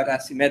knew what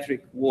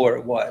asymmetric war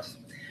was?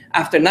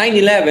 After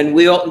 9/11,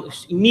 we all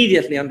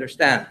immediately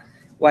understand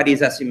what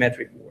is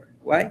asymmetric war,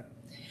 right?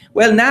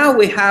 Well, now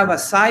we have a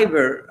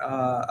cyber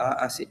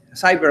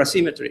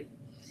asymmetry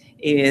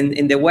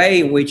in the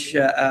way in which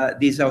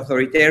these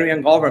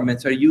authoritarian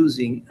governments are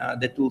using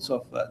the tools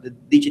of the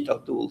digital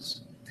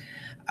tools.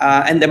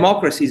 And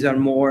democracies are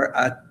more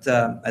at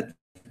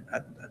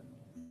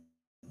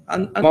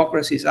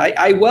democracies.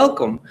 I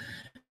welcome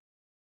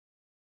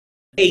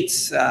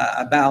debates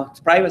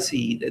about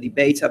privacy, the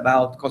debates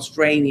about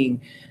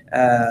constraining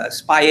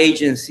spy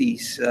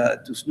agencies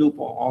to snoop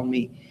on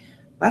me.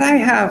 But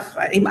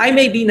I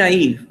may be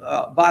naive,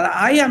 but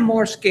I am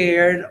more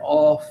scared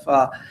of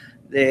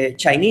the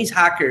Chinese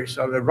hackers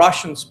or the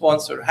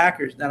Russian-sponsored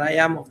hackers than I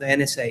am of the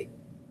NSA.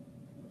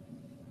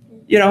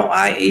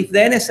 If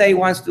the NSA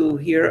wants to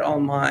hear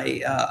on my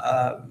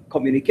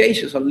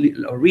communications or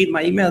read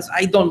my emails,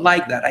 I don't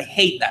like that. I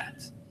hate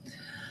that.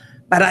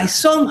 But I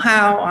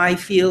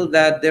feel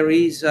that there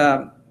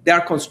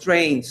are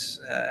constraints,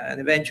 and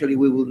eventually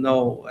we will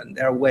know, and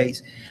there are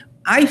ways.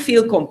 I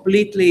feel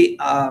completely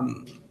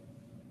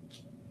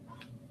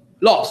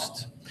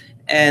lost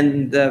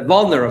and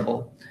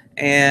vulnerable,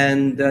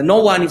 and no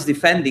one is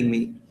defending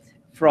me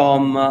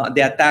from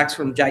the attacks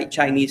from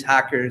Chinese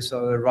hackers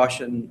or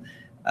Russian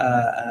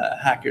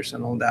hackers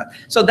and all that.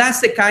 So that's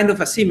the kind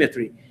of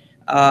asymmetry.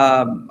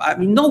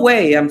 No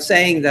way I'm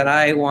saying that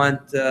I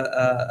want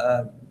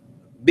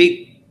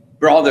Big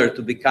Brother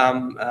to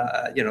become,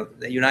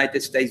 the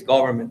United States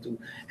government to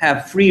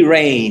have free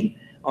reign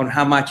on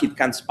how much it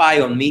can spy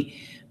on me.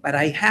 But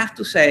I have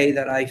to say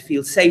that I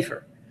feel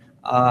safer.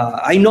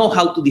 I know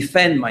how to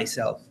defend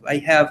myself. I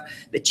have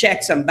the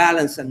checks and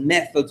balance and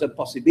methods and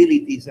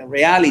possibilities and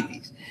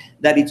realities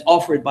that it's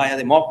offered by a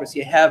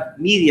democracy. I have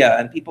media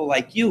and people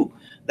like you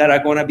that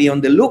are going to be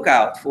on the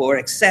lookout for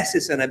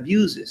excesses and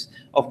abuses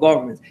of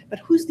governments. But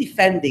who's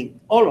defending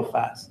all of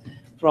us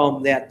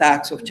from the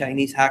attacks of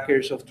Chinese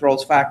hackers, of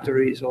trolls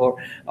factories, or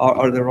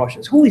the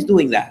Russians? Who is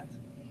doing that?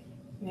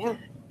 Yeah.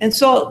 And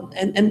so,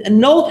 and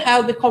note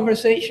how the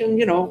conversation,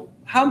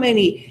 how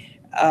many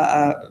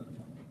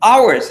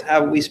hours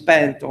have we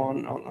spent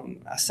on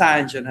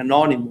Assange and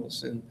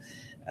Anonymous and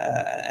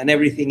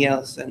everything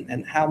else,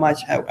 and how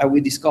much are we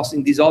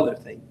discussing these other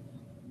things?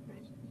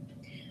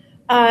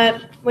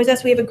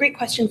 Moises, we have a great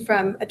question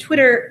from a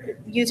Twitter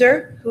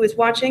user who is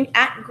watching,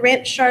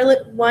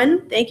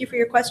 @GrantCharlotte1. Thank you for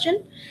your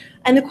question.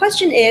 And the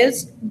question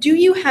is, do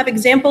you have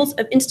examples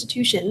of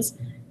institutions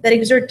that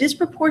exert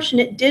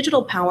disproportionate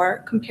digital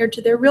power compared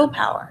to their real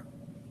power?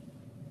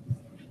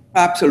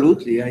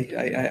 Absolutely.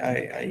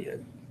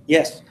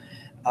 Yes.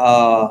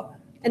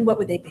 And what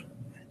would they be?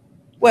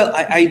 Well,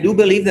 I do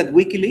believe that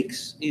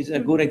WikiLeaks is a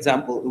good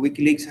example.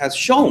 WikiLeaks has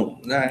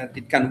shown that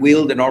it can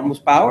wield enormous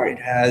power. It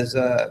has,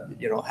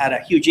 had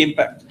a huge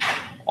impact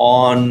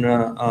on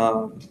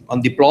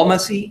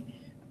diplomacy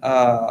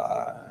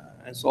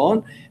and so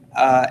on.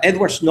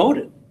 Edward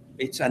Snowden,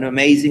 it's an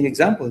amazing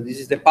example. This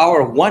is the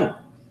power of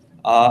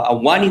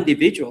one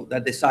individual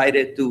that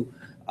decided to,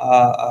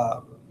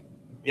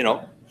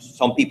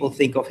 some people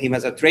think of him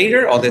as a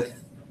traitor, other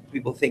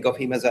people think of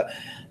him as a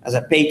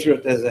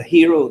patriot, as a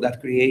hero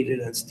that created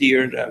and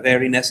steered a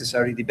very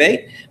necessary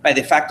debate. But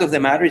the fact of the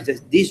matter is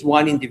that this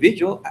one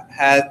individual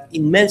had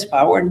immense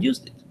power and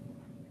used it.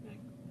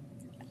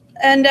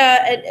 And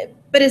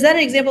but is that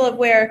an example of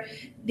where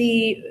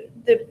the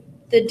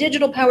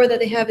digital power that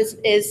they have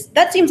is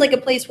that seems like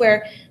a place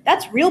where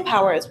that's real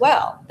power as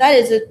well? That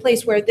is a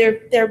place where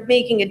they're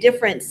making a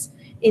difference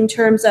in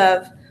terms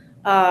of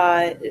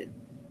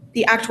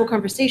the actual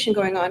conversation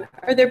going on.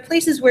 Are there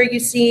places where you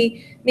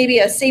see maybe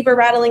a saber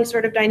rattling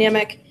sort of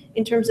dynamic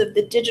in terms of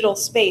the digital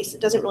space?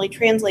 It doesn't really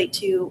translate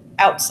to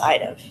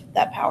outside of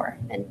that power.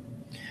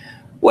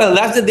 Well,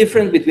 that's the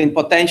difference between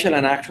potential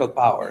and actual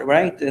power,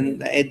 right?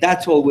 And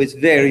that's always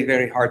very,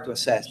 very hard to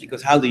assess,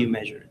 because how do you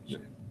measure it?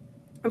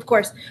 Of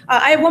course.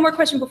 I have one more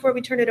question before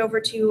we turn it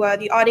over to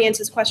the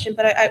audience's question,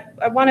 but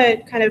I want to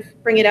kind of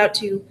bring it out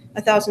to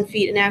 1,000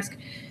 feet and ask,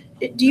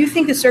 do you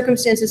think the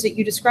circumstances that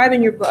you describe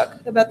in your book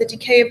about the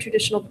decay of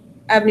traditional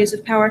avenues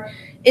of power,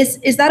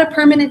 is that a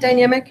permanent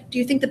dynamic? Do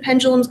you think the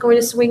pendulum's going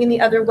to swing in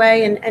the other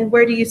way, and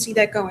where do you see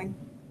that going?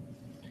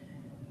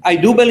 I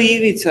do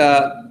believe it's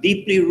a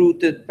deeply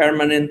rooted,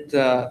 permanent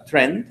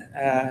trend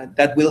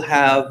that will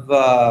have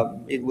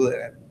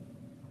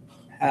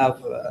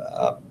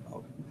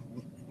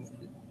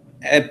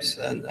ebbs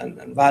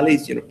and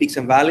valleys, peaks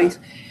and valleys.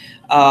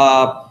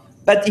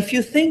 But if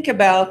you think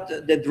about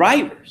the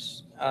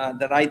drivers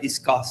that I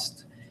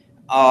discussed,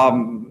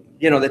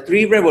 the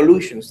three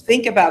revolutions,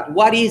 think about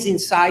what is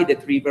inside the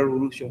three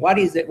revolutions. What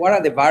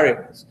are the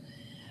variables?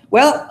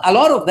 Well, a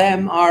lot of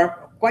them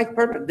are quite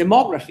permanent.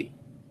 Demography,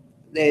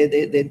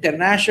 the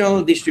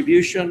international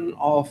distribution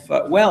of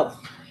wealth,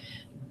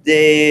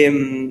 the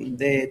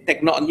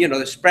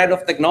spread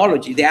of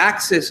technology, the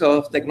access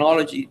of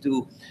technology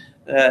to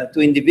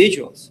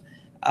individuals.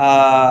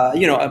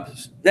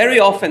 Very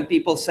often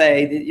people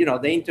say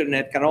that, the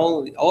internet can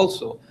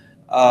also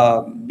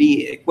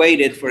be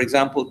equated, for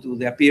example, to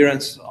the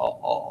appearance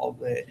of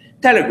the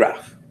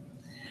telegraph.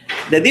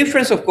 The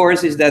difference, of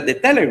course, is that the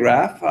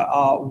telegraph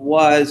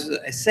was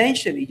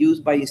essentially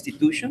used by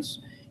institutions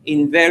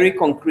in very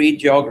concrete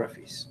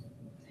geographies.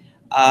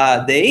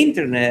 The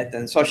internet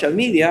and social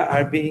media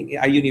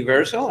are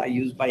universal, are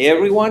used by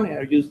everyone,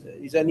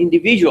 is an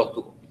individual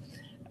tool.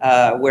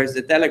 Whereas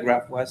the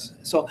telegraph was.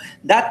 So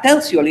that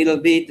tells you a little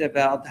bit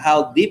about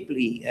how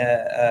deeply,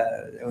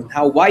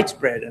 how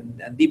widespread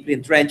and deeply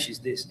entrenched is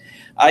this.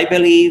 I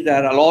believe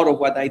that a lot of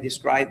what I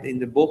described in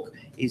the book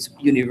is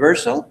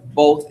universal,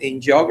 both in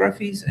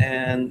geographies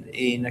and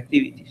in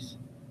activities.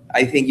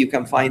 I think you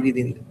can find it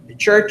in the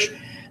church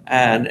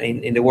and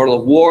in the world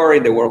of war,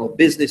 in the world of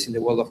business, in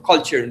the world of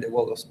culture, in the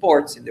world of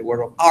sports, in the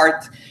world of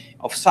art,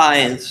 of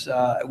science,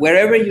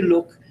 wherever you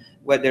look,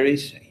 where there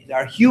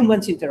are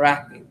humans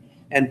interacting,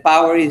 and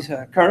power is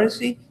a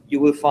currency, you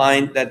will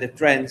find that the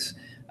trends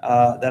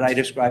that I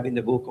describe in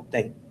the book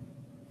obtain.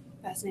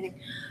 Fascinating.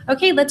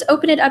 Okay, let's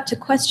open it up to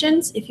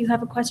questions. If you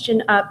have a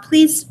question,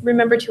 please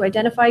remember to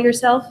identify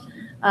yourself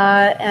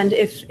and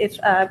if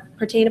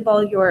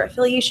pertainable, your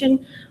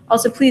affiliation.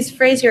 Also, please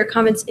phrase your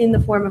comments in the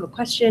form of a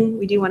question.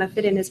 We do want to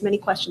fit in as many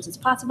questions as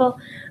possible.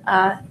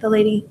 The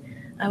lady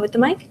with the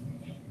mic.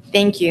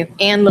 Thank you.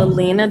 Anne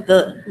Lalina,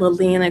 the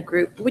Lalina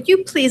Group. Would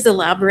you please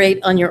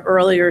elaborate on your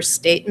earlier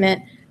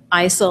statement?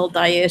 ISIL,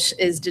 Daesh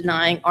is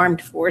denying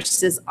armed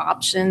forces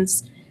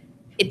options.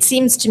 It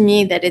seems to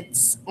me that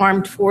it's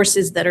armed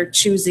forces that are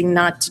choosing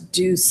not to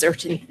do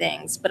certain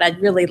things, but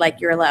I'd really like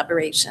your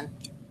elaboration.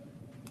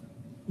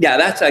 Yeah,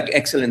 that's an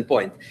excellent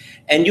point.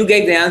 And you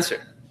gave the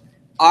answer.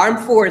 Armed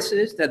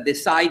forces that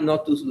decide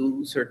not to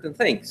do certain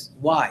things.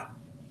 Why?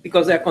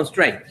 Because they're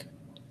constrained.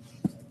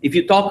 If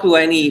you talk to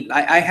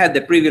I had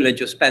the privilege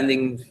of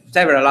spending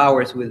several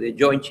hours with the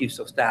Joint Chiefs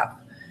of Staff.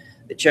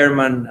 The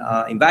chairman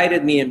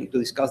invited me to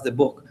discuss the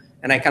book,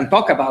 and I can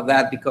talk about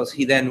that because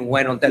he then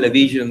went on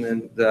television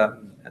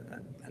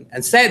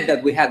and said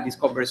that we had this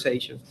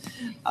conversation,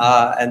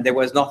 and there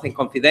was nothing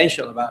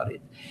confidential about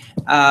it.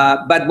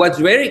 But what's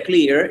very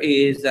clear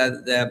is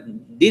that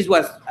this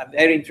was a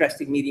very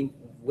interesting meeting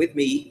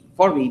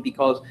for me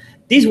because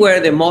these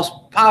were the most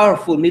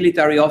powerful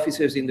military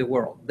officers in the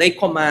world. They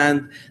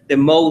command the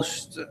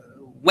most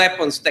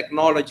weapons,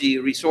 technology,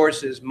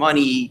 resources,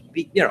 money,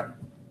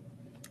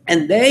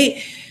 and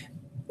they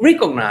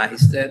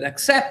recognized and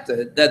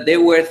accepted that there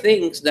were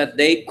things that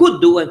they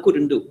could do and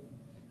couldn't do.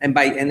 And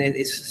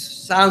it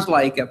sounds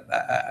like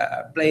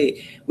a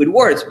play with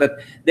words,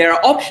 but there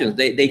are options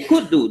they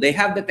could do. They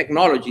have the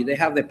technology, they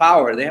have the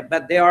power,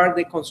 but there are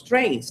the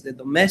constraints, the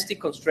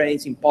domestic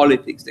constraints in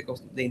politics,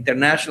 the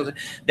international.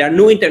 There are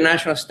new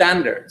international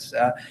standards.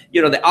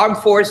 The armed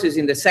forces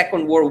in the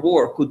Second World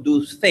War could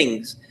do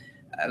things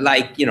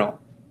like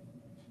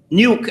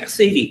nuke a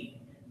city.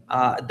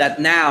 That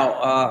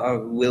now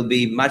will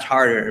be much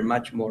harder and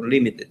much more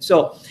limited.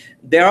 So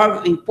there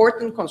are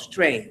important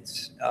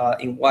constraints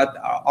in what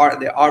are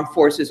the armed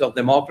forces of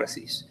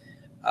democracies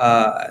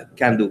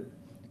can do.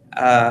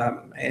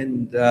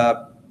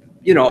 The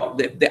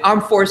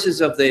armed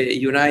forces of the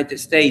United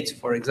States,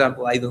 for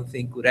example, I don't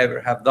think could ever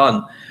have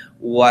done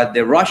what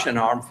the Russian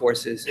armed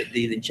forces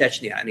did in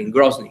Chechnya and in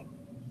Grozny.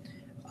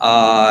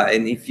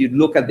 And if you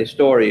look at the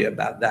story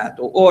about that,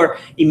 or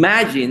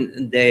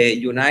imagine the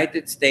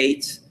United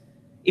States.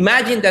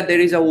 Imagine that there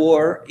is a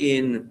war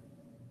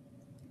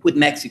with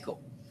Mexico,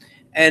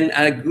 and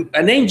an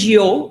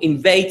NGO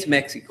invades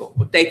Mexico,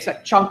 or takes a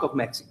chunk of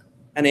Mexico,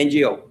 an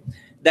NGO.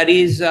 That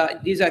is,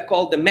 these are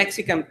called the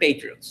Mexican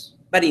Patriots,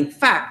 but in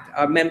fact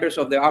are members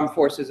of the armed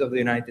forces of the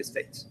United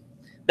States.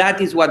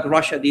 That is what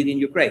Russia did in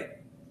Ukraine.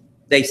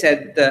 They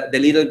said the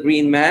little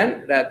green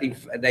man,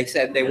 they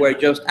said they were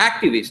just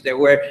activists, they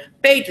were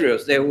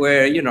patriots, they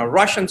were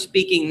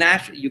Russian-speaking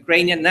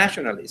Ukrainian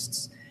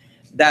nationalists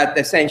that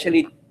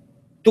essentially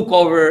took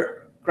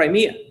over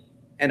Crimea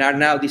and are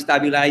now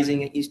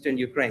destabilizing eastern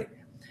Ukraine.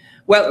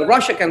 Well,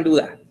 Russia can do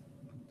that.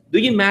 Do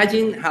you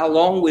imagine how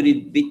long would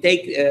it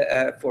take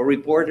for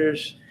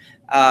reporters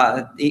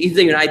if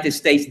the United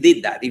States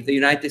did that? If the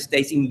United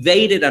States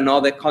invaded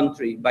another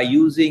country by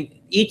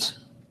using its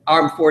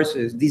armed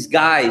forces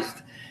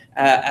disguised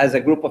as a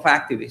group of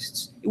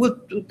activists It will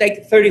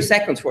take 30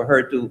 seconds for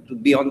her to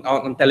be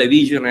on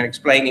television and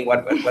explaining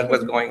what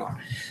was going on.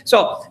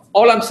 So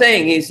all I'm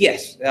saying is,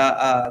 yes,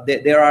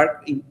 there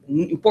are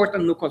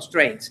important new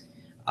constraints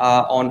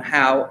on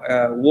how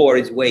war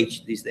is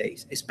waged these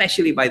days,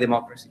 especially by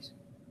democracies.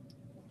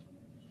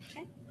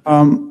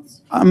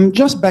 I'm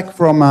just back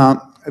from a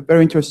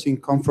very interesting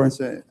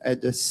conference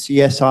at the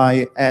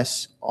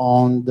CSIS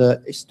on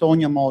the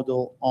Estonia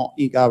model on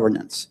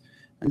e-governance.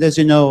 And as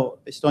you know,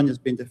 Estonia has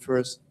been the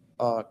first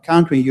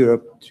country in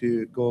Europe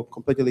to go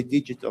completely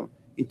digital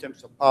in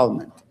terms of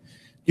parliament.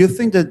 Do you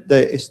think that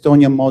the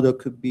Estonia model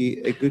could be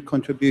a good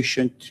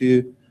contribution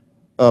to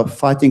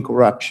fighting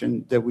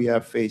corruption that we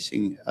are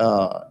facing,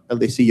 at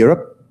least in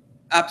Europe?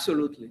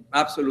 Absolutely,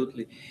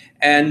 absolutely.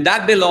 And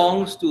that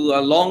belongs to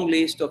a long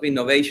list of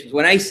innovations.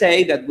 When I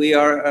say that we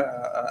are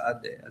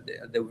at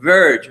the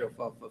verge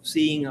of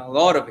seeing a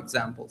lot of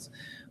examples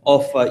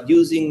of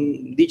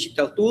using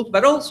digital tools,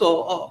 but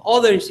also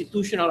other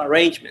institutional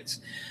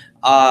arrangements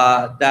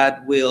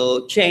that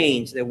will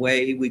change the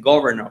way we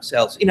govern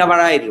ourselves in a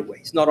variety of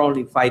ways, not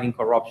only fighting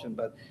corruption,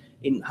 but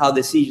in how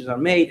decisions are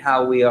made,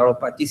 how we all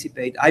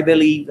participate. I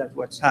believe that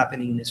what's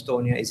happening in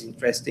Estonia is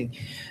interesting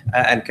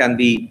and can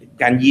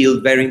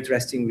yield very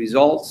interesting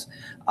results.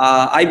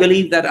 I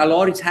believe that a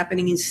lot is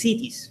happening in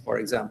cities, for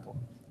example.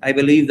 I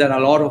believe that a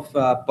lot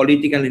of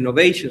political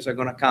innovations are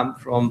going to come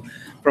from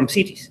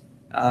cities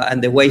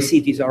and the way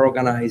cities are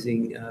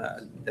organizing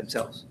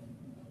themselves.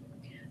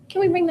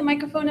 Can we bring the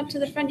microphone up to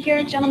the front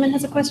here? Gentleman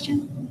has a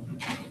question.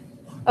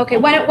 Okay,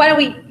 why don't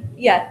we,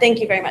 yeah,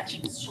 thank you very much.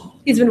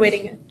 He's been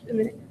waiting a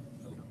minute.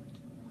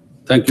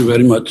 Thank you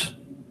very much.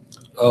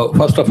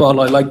 First of all,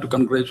 I'd like to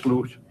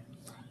congratulate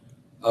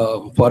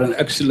you for an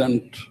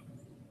excellent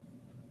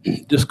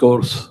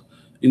discourse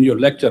in your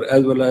lecture,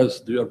 as well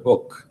as your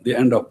book, The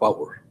End of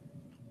Power,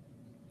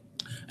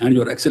 and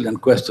your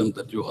excellent questions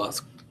that you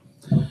asked.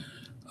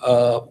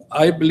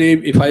 I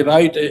believe if I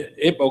write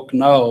a book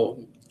now,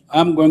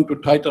 I'm going to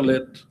title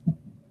it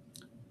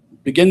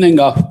Beginning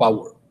of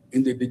Power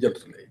in the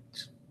Digital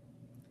Age.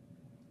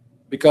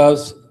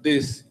 Because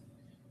this,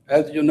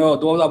 as you know,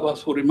 those of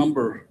us who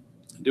remember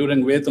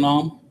during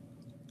Vietnam,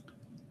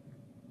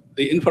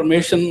 the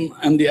information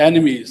and the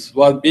enemies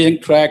was being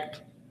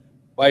tracked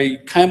by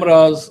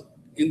cameras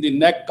in the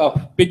neck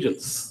of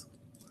pigeons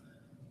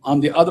on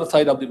the other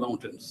side of the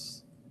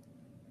mountains.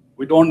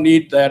 We don't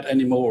need that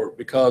anymore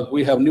because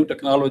we have new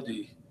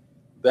technology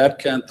that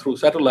can, through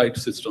satellite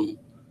system,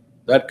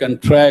 that can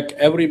track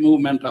every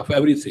movement of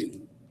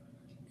everything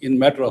in a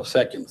matter of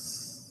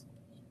seconds.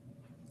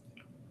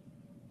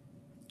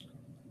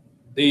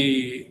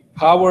 The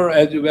power,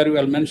 as you very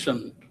well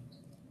mentioned,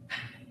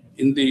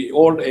 in the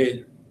old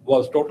age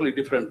was totally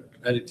different,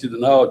 and it is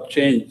now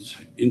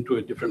changed into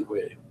a different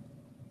way.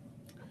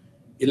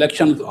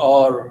 Elections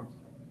are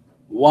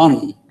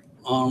won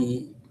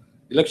on,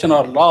 elections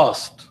are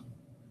lost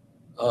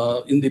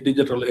in the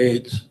digital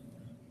age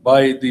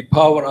by the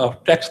power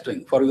of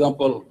texting. For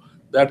example,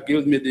 that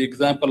gives me the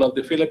example of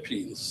the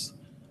Philippines.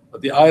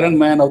 The Iron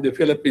Man of the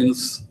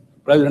Philippines,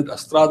 President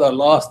Estrada,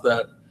 lost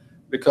that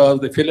because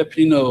the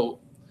Filipino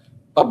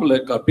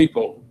public or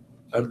people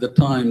at the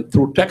time,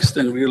 through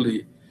texting,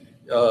 really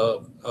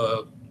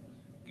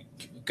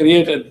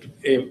created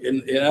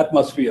an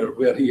atmosphere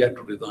where he had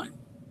to resign.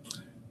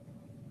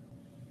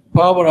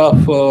 Power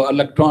of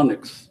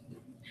electronics.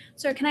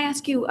 Sir, can I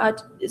ask you,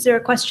 is there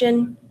a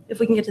question? If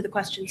we can get to the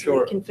question, so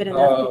Sure. we can fit in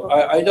enough people.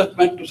 I just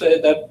meant to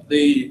say that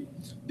the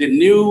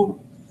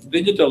new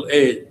digital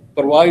age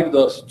provides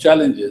us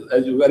challenges,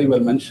 as you very well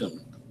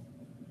mentioned,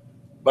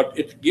 but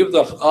it gives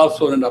us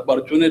also an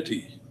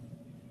opportunity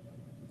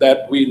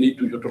that we need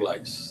to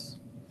utilize.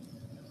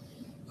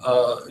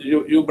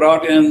 You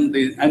brought in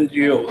the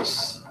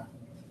NGOs.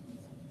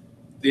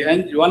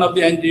 One of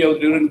the NGOs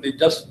during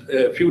just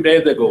a few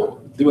days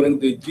ago, during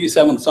the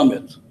G7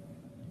 summit,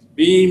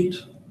 beamed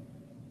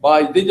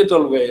by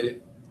digital way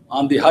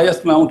on the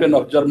highest mountain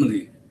of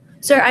Germany.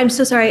 Sir, I'm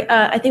so sorry.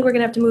 I think we're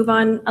going to have to move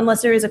on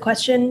unless there is a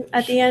question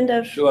at the end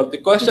of. Sure. The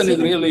question is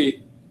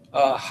really,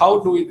 how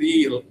do we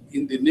deal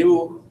in the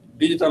new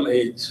digital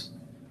age,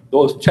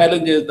 those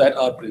challenges that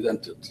are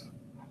presented,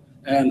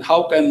 and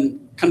how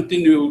can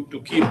continue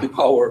to keep the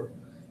power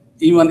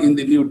even in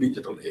the new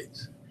digital age?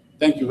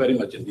 Thank you very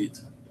much indeed.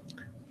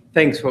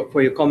 Thanks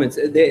for your comments.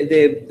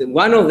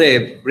 One of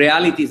the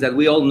realities that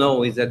we all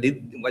know is that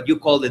what you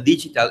call the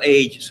digital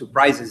age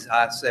surprises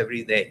us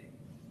every day.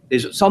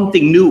 There's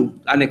something new,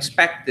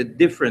 unexpected,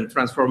 different,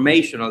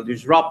 transformational,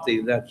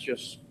 disruptive that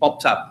just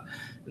pops up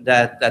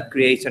that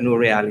creates a new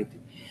reality.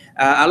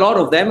 A lot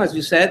of them, as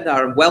you said,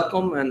 are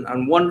welcome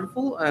and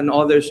wonderful, and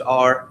others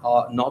are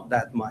not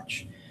that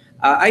much.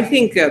 I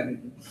think this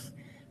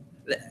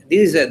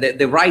is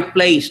the right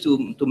place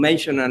to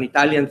mention an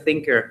Italian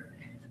thinker,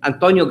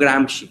 Antonio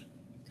Gramsci.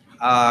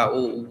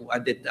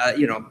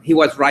 He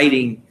was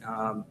writing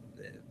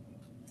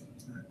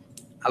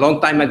a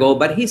long time ago,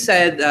 but he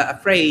said a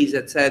phrase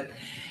that said,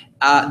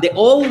 "The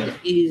old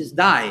is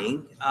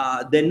dying,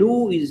 the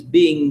new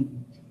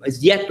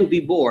is yet to be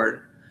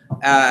born,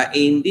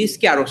 in this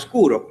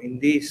chiaroscuro, in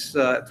this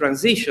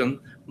transition,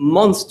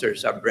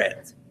 monsters are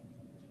bred.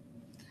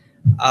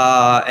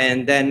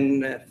 And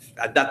then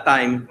at that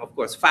time, of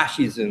course,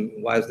 fascism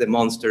was the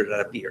monster that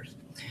appears.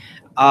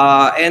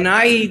 And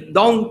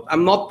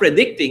I'm not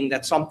predicting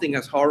that something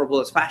as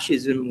horrible as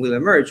fascism will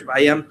emerge.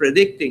 I am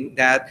predicting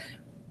that,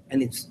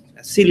 and it's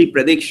a silly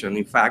prediction,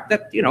 in fact,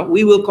 that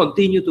we will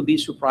continue to be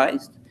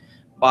surprised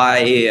by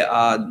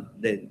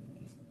the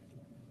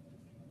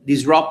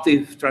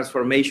disruptive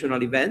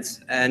transformational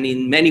events, and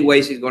in many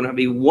ways it's going to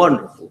be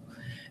wonderful,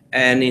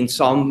 and in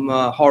some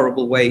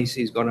horrible ways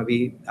it's going to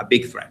be a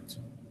big threat.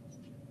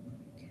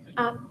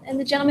 And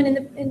the gentleman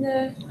in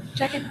the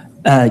jacket.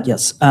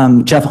 Yes,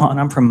 Jeff Hahn,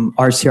 I'm from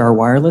RCR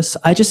Wireless.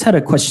 I just had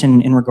a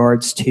question in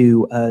regards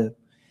to,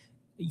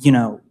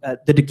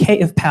 the decay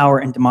of power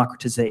and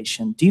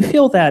democratization. Do you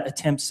feel that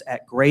attempts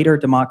at greater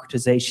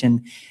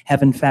democratization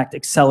have in fact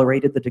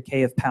accelerated the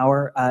decay of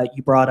power?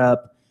 You brought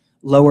up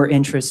lower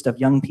interest of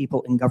young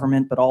people in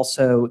government, but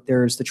also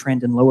there's the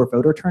trend in lower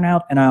voter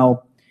turnout. And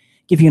I'll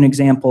give you an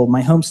example.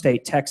 My home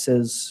state,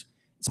 Texas,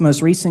 its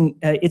most recent,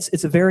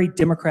 it's a very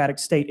democratic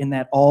state in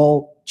that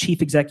all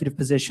chief executive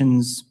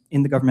positions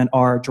in the government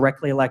are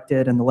directly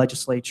elected, and the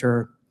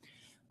legislature,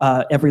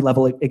 every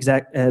level,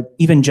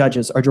 even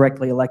judges are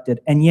directly elected.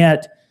 And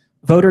yet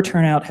voter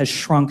turnout has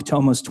shrunk to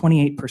almost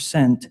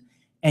 28%.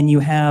 And you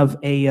have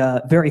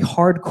a very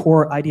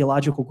hardcore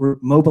ideological group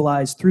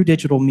mobilized through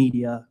digital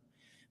media,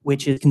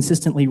 which is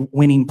consistently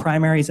winning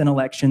primaries and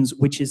elections,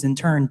 which is in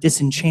turn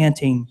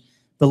disenchanting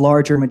the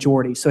larger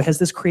majority. So has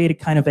this created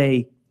kind of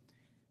a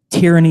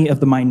tyranny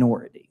of the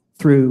minority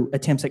through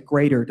attempts at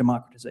greater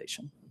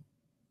democratization?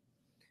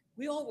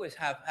 We always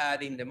have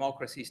had in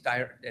democracies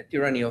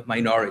tyranny of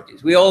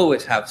minorities. We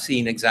always have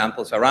seen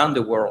examples around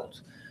the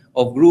world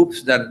of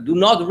groups that do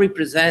not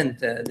represent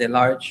the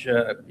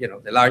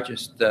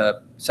largest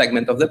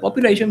segment of the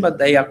population, but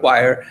they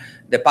acquire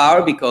the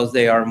power because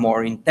they are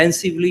more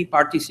intensively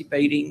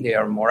participating, they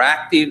are more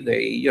active,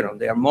 they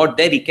are more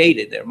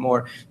dedicated, they're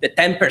more the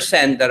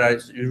 10% that are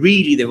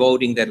really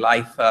devoting their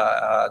life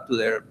to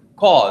their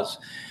cause,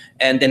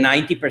 and the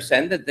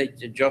 90% that they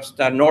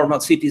just are normal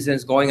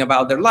citizens going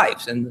about their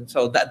lives. And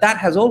so that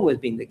has always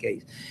been the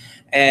case.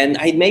 And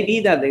it may be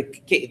that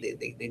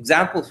the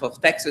examples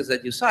of Texas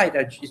that you cite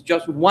is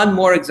just one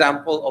more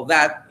example of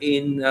that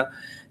in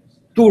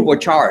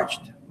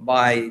turbocharged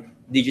by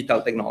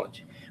digital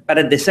technology. But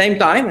at the same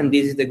time, and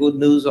this is the good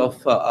news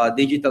of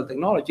digital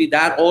technology,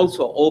 that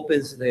also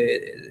opens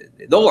the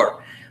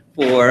door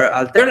for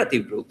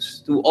alternative groups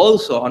to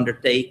also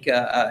undertake,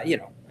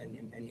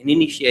 and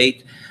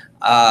initiate,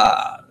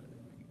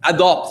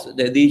 adopt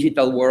the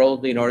digital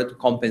world in order to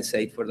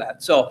compensate for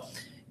that. So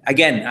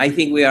again, I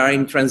think we are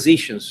in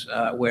transitions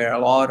where a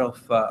lot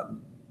of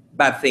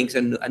bad things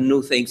and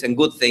new things and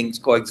good things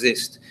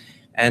coexist.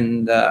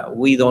 And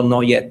we don't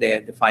know yet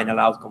the final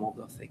outcome of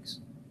those things.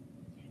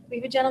 We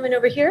have a gentleman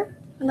over here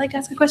who'd like to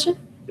ask a question.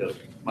 Yes,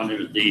 my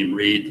name is Dean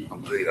Reed.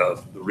 I'm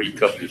the Reed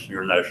Company's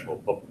International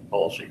Public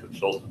Policy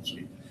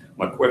Consultancy.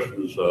 My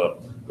question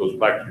goes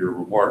back to your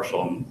remarks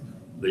on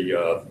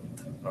the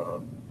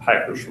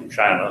hackers from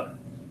China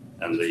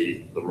and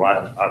the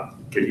rise.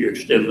 Can you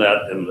extend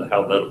that and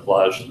how that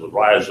applies to the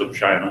rise of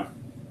China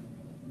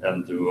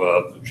and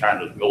to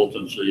China's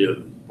militancy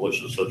in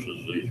places such as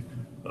the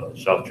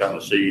South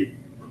China Sea,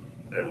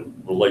 and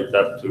relate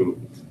that to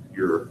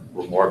your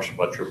remarks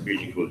about your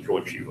meetings with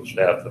Joint Chief of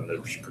Staff and the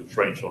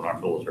constraints on our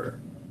military?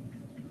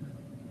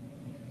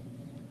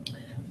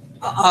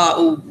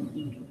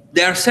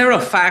 There are several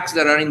facts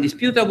that are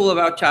indisputable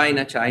about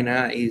China.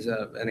 China is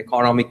an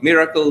economic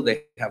miracle.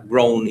 They have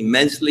grown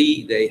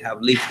immensely. They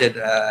have lifted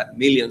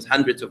millions,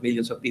 hundreds of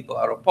millions of people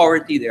out of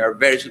poverty. They are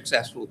very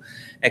successful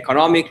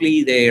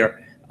economically.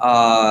 They're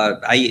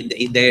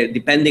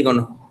depending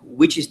on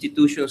which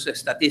institutions'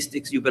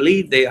 statistics you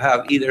believe, they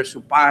have either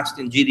surpassed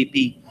in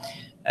GDP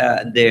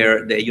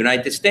the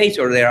United States,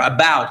 or they're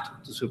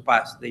about to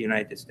surpass the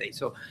United States.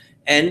 So,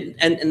 and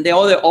the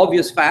other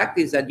obvious fact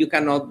is that you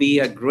cannot be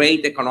a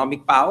great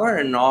economic power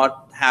and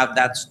not have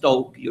that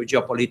stoke your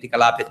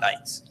geopolitical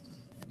appetites.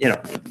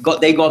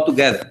 They go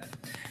together.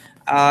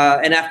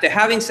 And after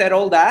having said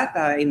all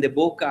that, in the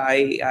book,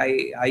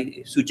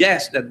 I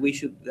suggest that we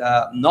should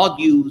not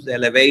use the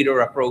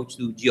elevator approach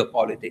to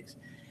geopolitics.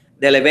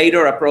 The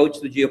elevator approach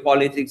to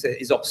geopolitics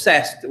is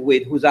obsessed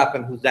with who's up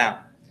and who's down,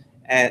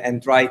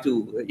 and try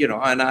to,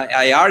 and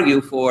I argue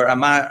for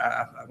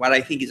what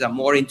I think is a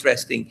more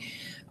interesting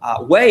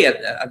way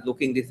at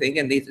looking at the thing,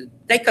 and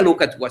take a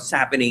look at what's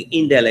happening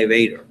in the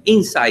elevator,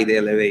 inside the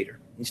elevator,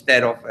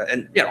 instead of,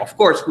 of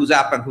course, who's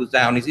up and who's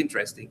down is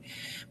interesting.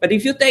 But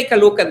if you take a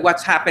look at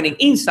what's happening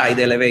inside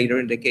the elevator,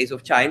 in the case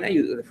of China,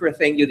 the first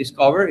thing you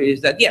discover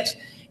is that, yes,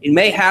 it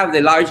may have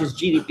the largest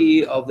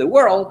GDP of the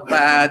world,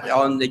 but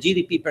on the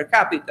GDP per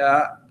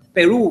capita,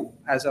 Peru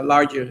has a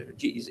larger,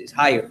 is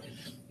higher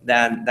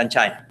than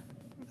China.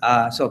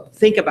 So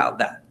think about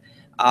that.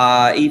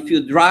 If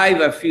you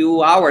drive a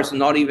few hours,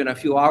 not even a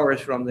few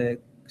hours from the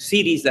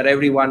cities that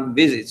everyone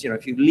visits,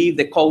 if you leave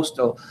the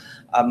coastal,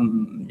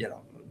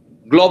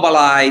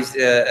 globalized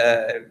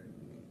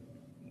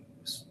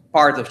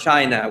part of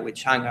China with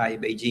Shanghai,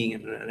 Beijing,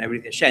 and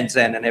everything,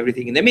 Shenzhen, and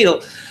everything in the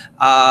middle,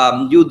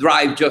 you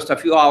drive just a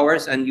few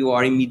hours and you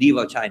are in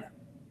medieval China.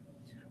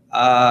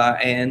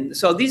 And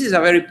so this is a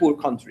very poor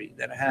country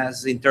that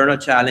has internal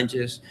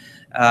challenges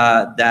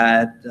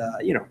that,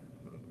 you know,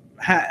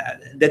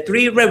 the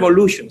three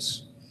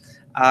revolutions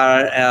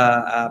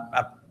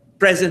are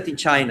present in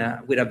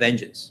China with a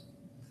vengeance.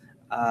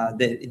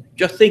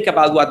 Just think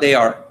about what they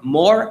are: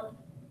 more,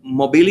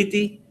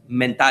 mobility,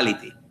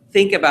 mentality.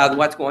 Think about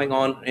what's going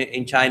on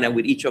in China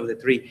with each of the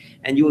three,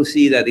 and you will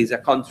see that it's a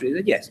country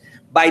that, yes,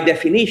 by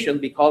definition,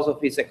 because of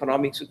its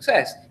economic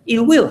success, it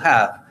will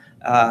have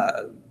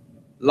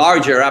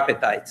larger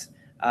appetites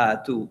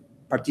to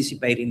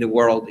participate in the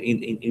world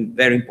in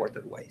very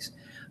important ways.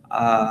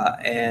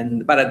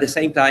 But at the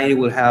same time, it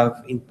will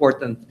have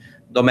important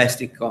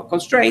domestic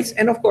constraints.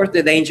 And of course,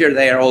 the danger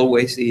there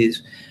always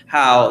is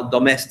how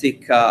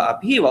domestic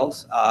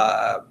upheavals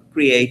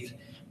create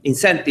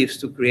incentives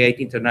to create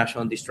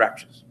international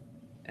distractions.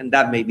 And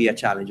that may be a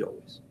challenge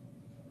always.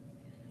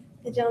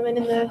 The gentleman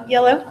in the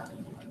yellow.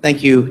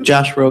 Thank you.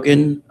 Josh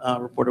Rogan,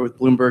 reporter with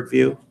Bloomberg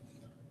View.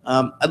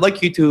 I'd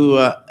like you to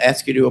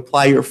ask you to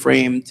apply your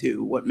frame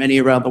to what many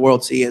around the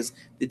world see as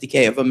the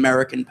decay of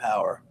American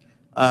power,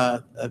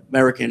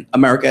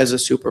 America as a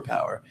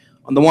superpower.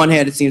 On the one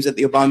hand, it seems that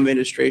the Obama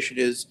administration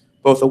is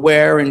both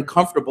aware and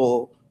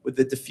comfortable with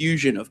the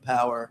diffusion of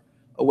power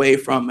away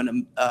from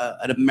an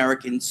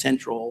American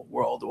central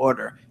world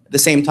order. At the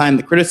same time,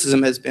 the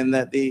criticism has been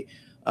that the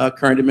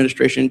current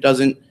administration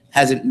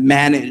hasn't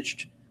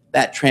managed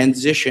that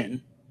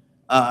transition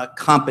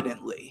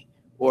competently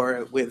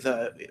or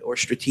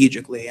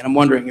strategically. And I'm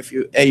wondering if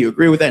you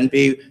agree with that, and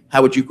B,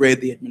 how would you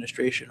grade the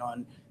administration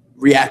on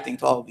reacting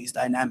to all of these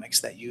dynamics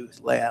that you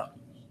lay out?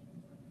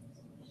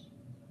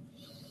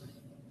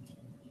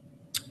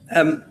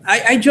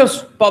 I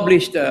just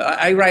published,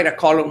 I write a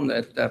column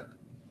that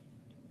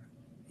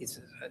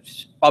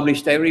it's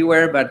published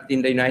everywhere, but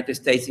in the United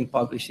States, it's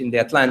published in The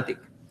Atlantic.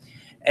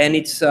 And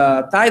it's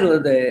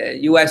titled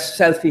U.S.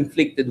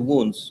 Self-Inflicted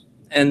Wounds.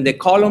 And the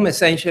column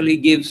essentially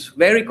gives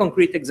very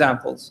concrete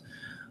examples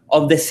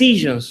of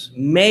decisions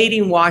made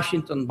in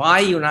Washington by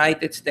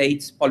United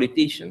States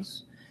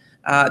politicians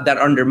that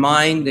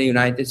undermine the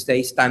United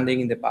States standing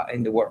in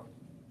the world.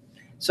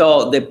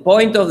 So the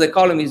point of the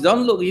column is,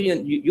 don't look,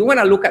 you want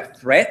to look at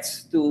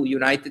threats to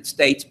United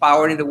States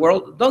power in the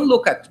world, don't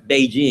look at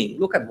Beijing,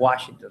 look at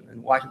Washington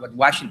and what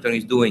Washington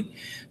is doing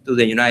to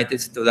the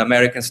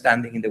American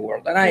standing in the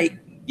world. And I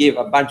give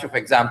a bunch of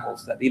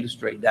examples that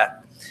illustrate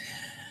that.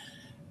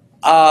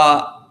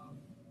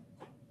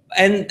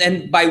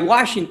 And by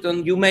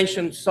Washington, you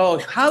mentioned, so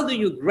how do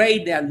you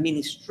grade the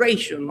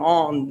administration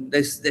on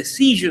these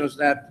decisions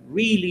that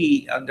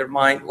really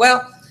undermine?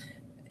 Well,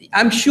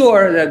 I'm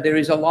sure that there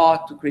is a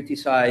lot to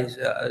criticize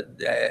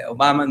the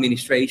Obama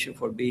administration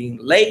for being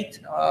late,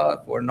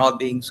 for not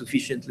being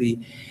sufficiently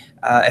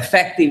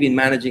effective in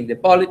managing the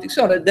politics.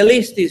 So the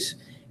list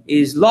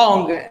is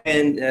long,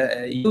 and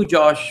you,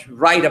 Josh,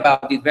 write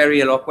about it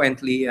very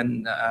eloquently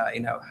and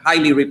in a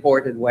highly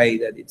reported way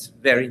that it's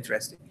very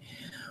interesting.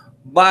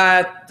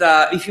 But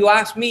if you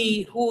ask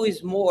me who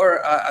is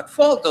more at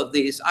fault of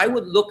this, I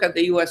would look at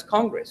the U.S.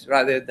 Congress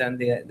rather than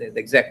the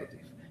executive.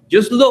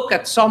 Just look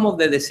at some of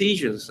the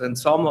decisions and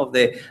some of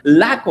the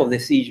lack of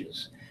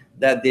decisions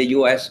that the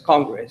U.S.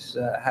 Congress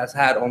has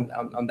had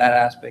on that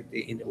aspect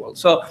in the world.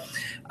 So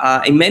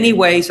in many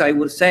ways, I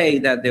would say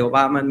that the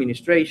Obama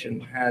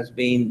administration has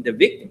been the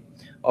victim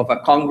of a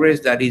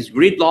Congress that is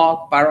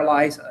gridlocked,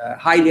 paralyzed,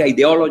 highly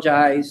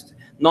ideologized,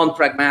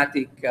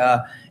 non-pragmatic,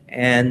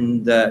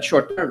 and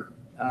short-term,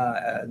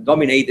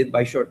 dominated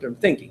by short-term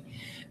thinking.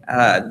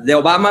 The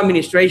Obama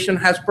administration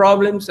has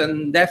problems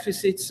and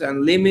deficits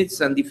and limits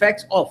and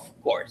defects, of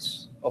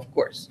course.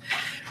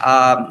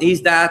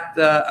 Is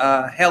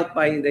that helped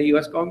by the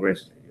U.S.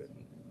 Congress?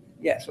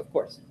 Yes, of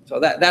course. So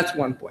that's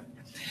one point.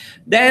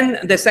 Then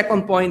the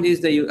second point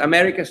is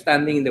America's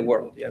standing in the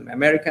world.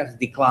 America's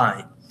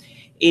decline.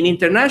 In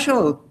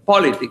international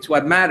politics,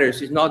 what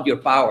matters is not your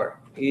power.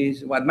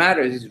 What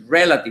matters is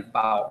relative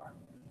power.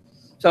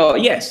 So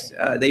yes,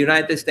 the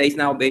United States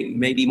now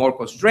may be more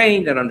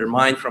constrained and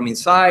undermined from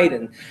inside,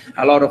 and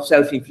a lot of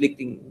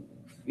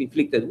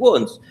self-inflicted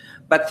wounds.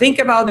 But think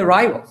about the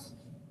rivals.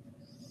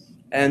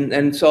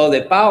 And so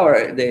the power,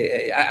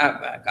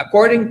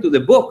 according to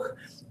the book,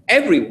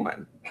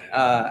 everyone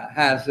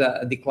has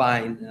a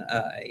decline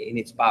in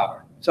its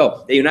power.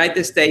 So the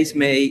United States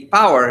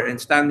power and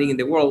standing in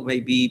the world may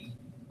be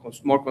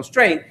more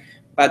constrained,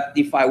 but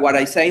if what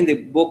I say in the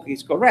book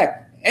is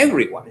correct,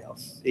 everyone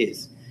else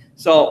is.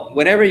 So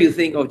whenever you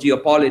think of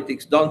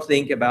geopolitics, don't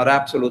think about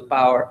absolute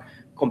power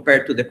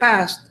compared to the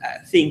past.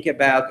 Think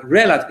about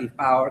relative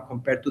power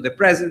compared to the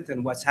present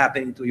and what's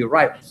happening to your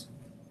rivals.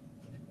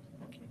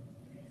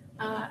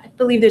 I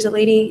believe there's a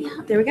lady.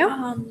 There we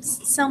go.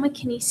 Selma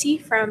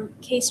Kinesi from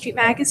K Street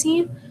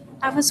Magazine.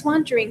 I was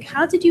wondering,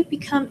 how did you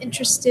become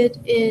interested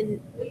in...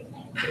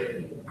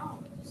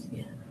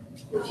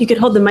 If you could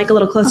hold the mic a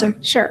little closer.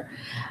 Sure.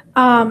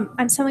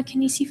 I'm Selma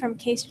Kanisi from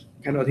Case.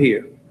 Cannot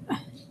hear.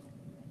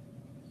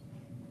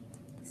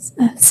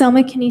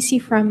 Selma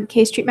Kanisi from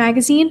K Street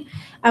Magazine.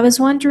 I was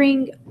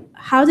wondering,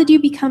 how did you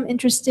become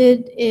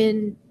interested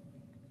in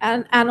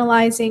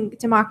analyzing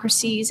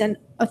democracies and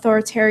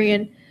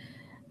authoritarian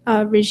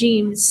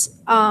regimes?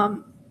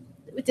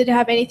 Did it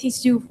have anything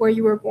to do with where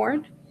you were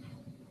born?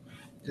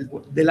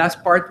 The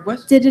last part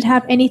was? Did it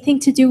have anything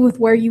to do with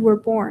where you were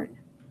born?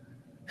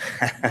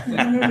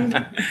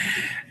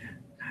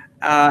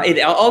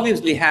 It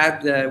obviously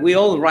had, we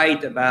all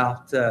write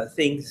about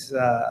things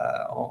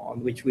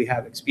on which we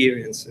have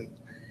experience. And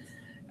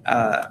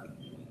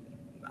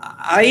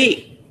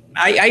I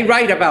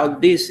write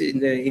about this in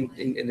the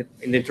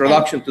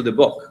introduction to the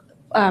book.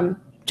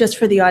 Just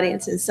for the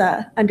audience's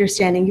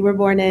understanding, you were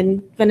born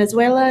in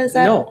Venezuela, is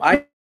that? No,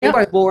 I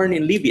was born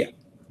in Libya,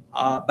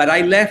 but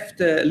I left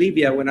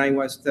Libya when I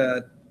was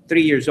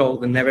 3 years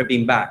old and never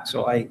been back.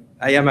 So I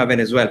am a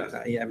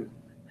Venezuelan.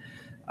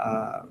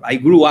 I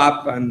grew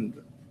up and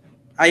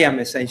I am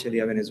essentially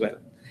a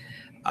Venezuelan.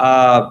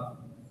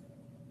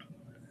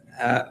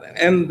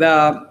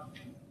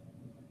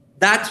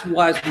 That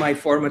was my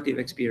formative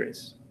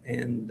experience.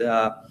 And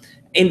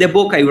in the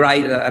book, I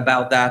write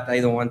about that.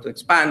 I don't want to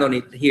expand on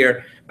it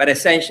here, but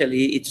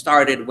essentially it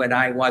started when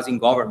I was in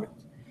government.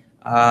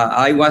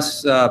 I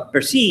was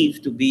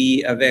perceived to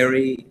be a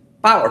very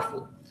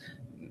powerful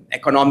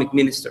economic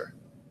minister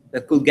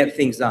that could get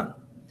things done.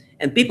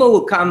 And people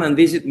would come and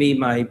visit me in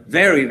my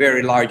very,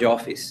 very large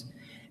office.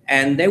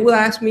 And they would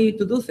ask me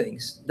to do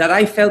things that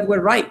I felt were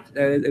right,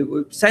 they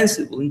were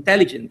sensible,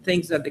 intelligent,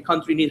 things that the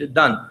country needed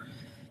done.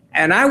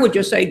 And I would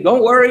just say,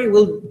 don't worry,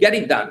 we'll get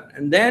it done.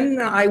 And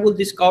then I would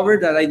discover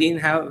that I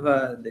didn't have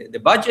the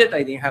budget,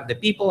 I didn't have the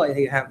people, I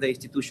didn't have the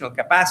institutional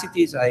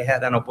capacities, I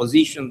had an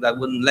opposition that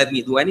wouldn't let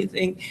me do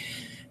anything.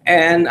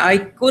 And I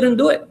couldn't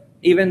do it,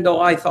 even though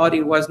I thought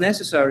it was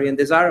necessary and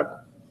desirable.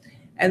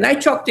 And I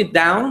chalked it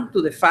down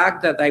to the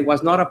fact that I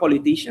was not a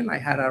politician. I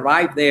had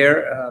arrived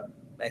there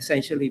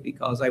essentially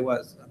because I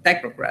was a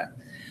technocrat.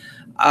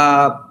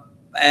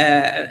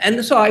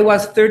 And so I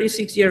was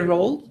 36 years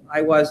old.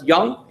 I was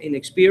young,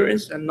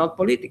 inexperienced, and not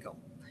political.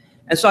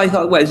 And so I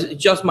thought, well, it's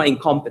just my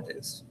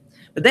incompetence.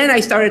 But then I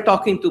started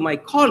talking to my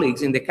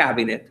colleagues in the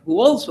cabinet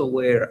who also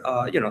were,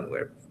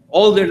 were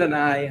older than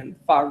I and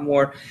far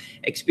more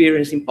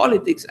experienced in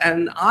politics.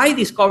 And I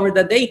discovered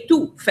that they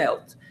too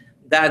felt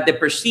that the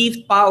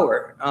perceived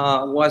power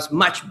was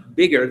much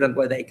bigger than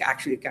what they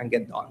actually could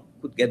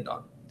get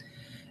done.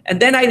 And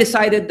then I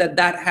decided that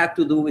that had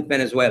to do with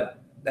Venezuela,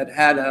 that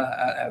had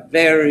a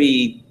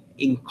very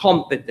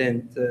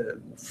incompetent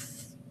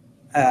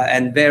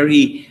and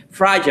very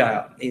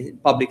fragile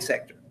public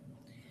sector.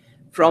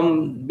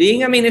 From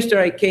being a minister,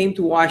 I came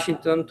to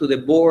Washington to the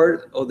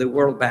board of the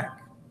World Bank.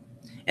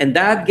 And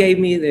that gave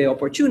me the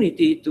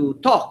opportunity to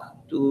talk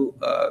to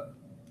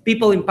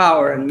people in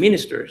power and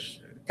ministers,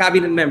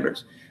 cabinet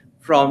members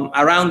from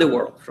around the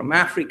world, from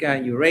Africa,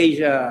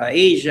 Eurasia,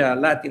 Asia,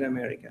 Latin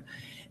America.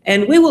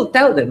 And we will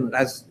tell them,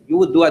 as you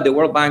would do at the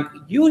World Bank,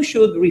 you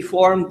should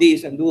reform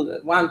this and do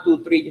that, 1,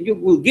 2, 3, and you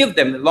will give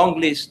them a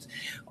long list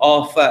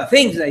of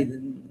things they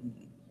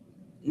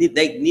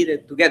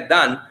needed to get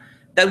done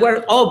that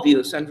were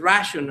obvious and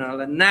rational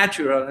and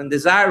natural and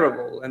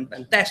desirable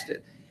and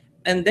tested.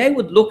 And they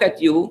would look at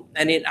you,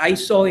 and I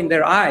saw in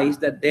their eyes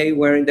that they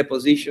were in the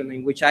position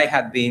in which I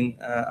had been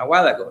a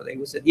while ago. They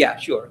would say, yeah,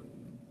 sure.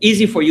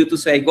 Easy for you to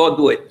say, go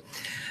do it.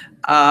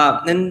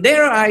 And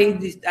there I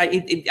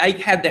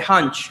had the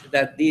hunch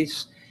that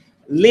these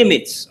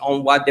limits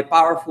on what the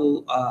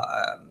powerful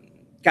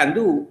can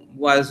do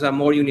was a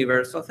more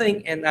universal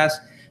thing. And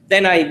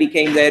then I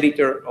became the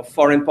editor of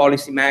Foreign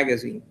Policy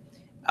magazine.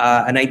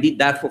 And I did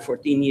that for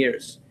 14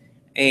 years.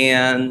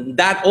 And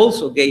that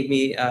also gave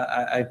me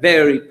a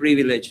very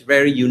privileged,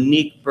 very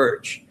unique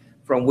perch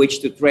from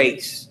which to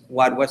trace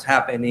what was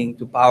happening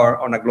to power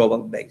on a global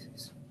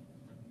basis.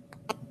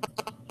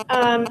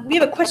 We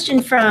have a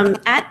question from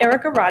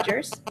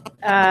 @EricaRogers.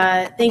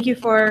 Thank you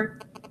for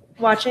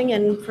watching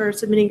and for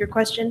submitting your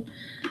question.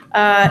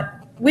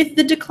 With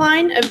the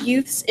decline of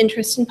youth's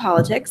interest in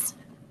politics,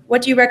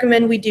 what do you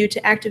recommend we do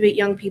to activate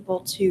young people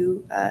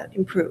to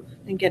improve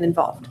and get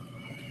involved?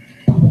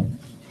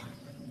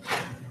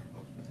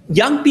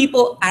 Young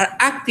people are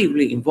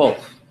actively involved.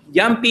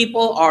 Young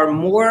people are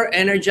more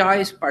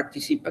energized,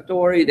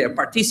 participatory, they're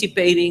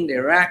participating,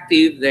 they're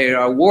active, they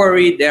are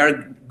worried, they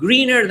are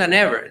greener than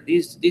ever.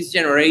 This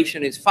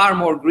generation is far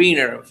more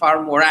greener,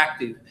 far more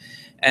active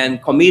and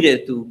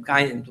committed to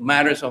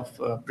matters of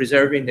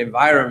preserving the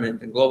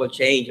environment and global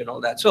change and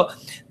all that. So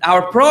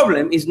our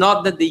problem is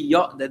not that the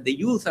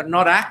youth are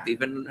not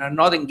active and are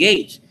not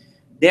engaged.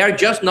 They are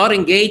just not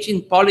engaged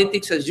in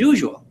politics as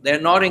usual.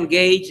 They're not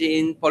engaged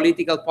in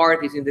political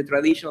parties, in the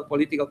traditional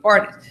political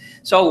parties.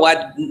 So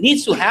what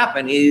needs to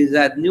happen is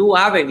that new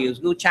avenues,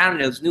 new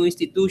channels, new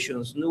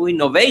institutions, new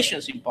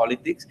innovations in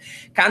politics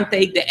can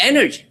take the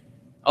energy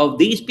of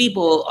these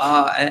people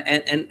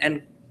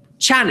and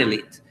channel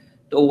it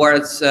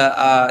towards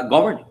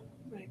governing.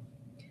 Right.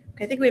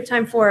 I think we have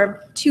time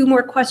for 2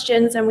 more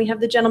questions, and we have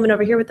the gentleman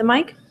over here with the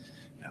mic.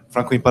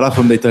 Franco Impala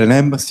from the Italian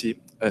Embassy.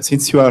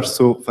 Since you are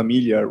so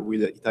familiar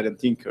with the Italian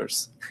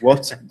thinkers,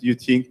 what do you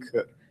think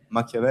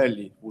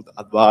Machiavelli would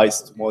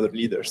advise to modern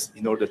leaders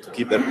in order to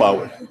keep their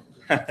power?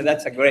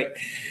 That's a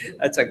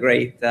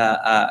great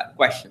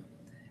question.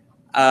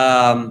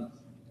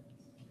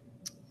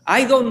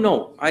 I don't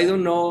know. I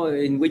don't know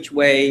in which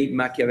way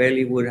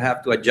Machiavelli would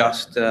have to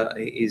adjust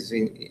his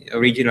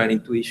original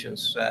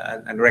intuitions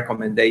and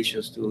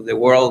recommendations to the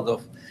world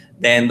of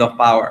the end of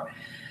power.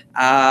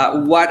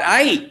 What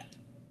I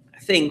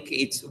think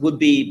would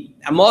be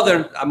a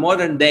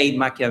modern day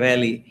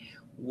Machiavelli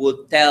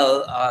would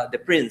tell the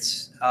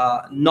prince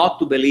not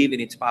to believe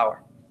in its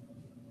power,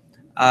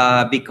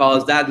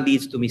 because that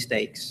leads to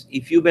mistakes.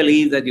 If you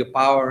believe that your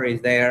power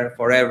is there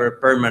forever,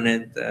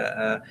 permanent,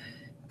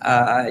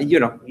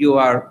 you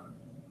are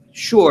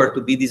sure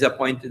to be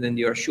disappointed and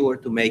you're sure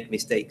to make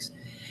mistakes.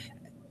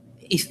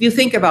 If you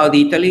think about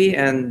Italy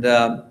and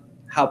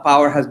how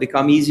power has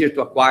become easier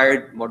to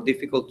acquire, more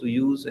difficult to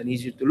use, and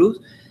easier to lose,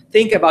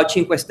 think about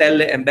Cinque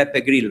Stelle and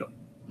Beppe Grillo.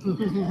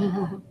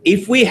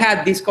 If we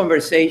had this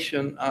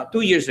conversation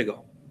 2 years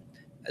ago,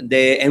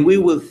 and we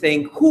will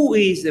think, who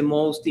is the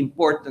most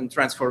important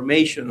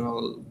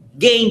transformational,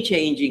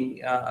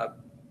 game-changing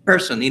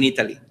person in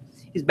Italy?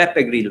 It's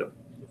Beppe Grillo.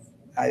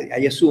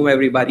 I assume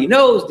everybody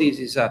knows this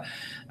is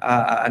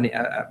an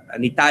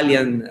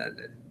Italian,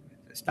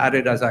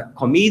 started as a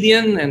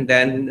comedian and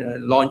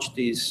then launched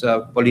this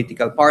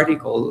political party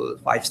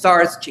called 5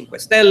 Stars, Cinque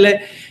Stelle,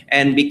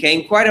 and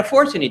became quite a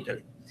force in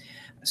Italy.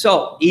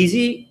 So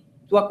easy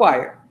to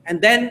acquire.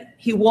 And then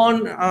he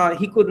won,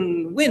 he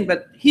couldn't win,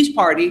 but his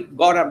party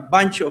got a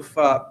bunch of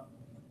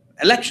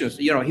elections.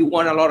 He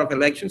won a lot of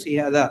elections. He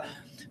had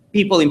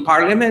people in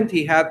parliament,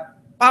 he had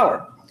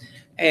power.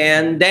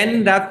 And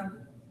then that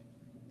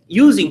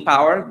using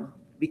power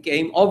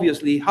became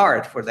obviously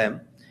hard for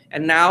them.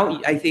 And now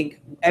I think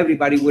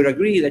everybody would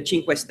agree that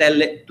Cinque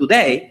Stelle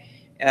today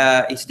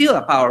is still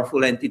a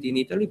powerful entity in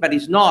Italy, but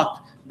it's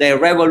not the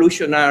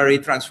revolutionary,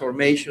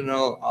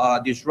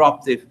 transformational,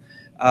 disruptive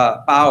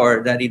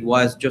power that it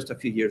was just a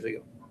few years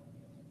ago.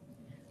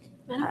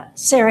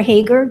 Sarah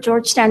Hager,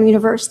 Georgetown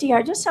University.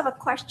 I just have a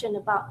question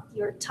about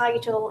your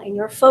title, and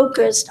you're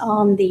focused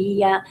on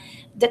the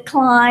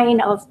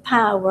decline of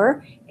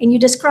power, and you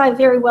describe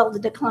very well the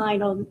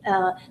decline of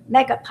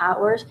mega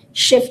powers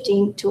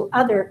shifting to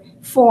other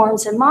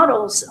forms and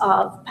models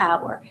of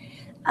power.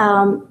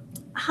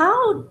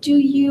 How do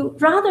you,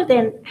 rather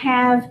than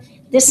have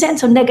this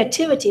sense of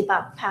negativity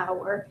about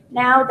power,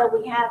 now that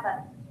we have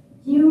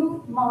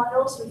new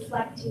models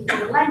reflecting the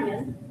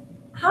millennium,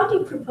 how do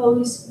you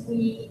propose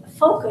we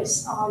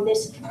focus on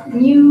this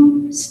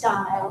new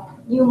style,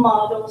 new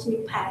models,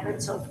 new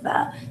patterns of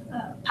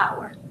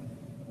power?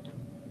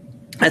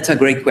 That's a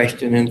great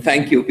question, and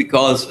thank you,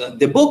 because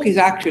the book is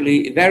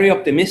actually very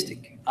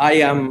optimistic. I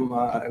am,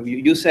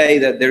 you say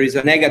that there is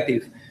a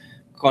negative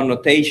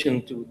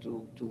connotation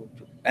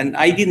and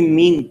I didn't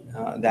mean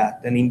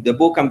that. And in the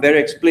book, I'm very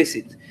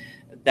explicit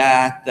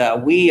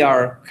that we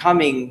are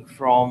coming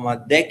from a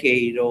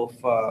decade of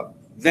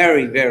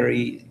very,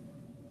 very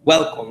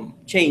welcome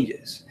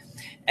changes.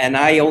 And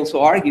I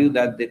also argue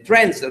that the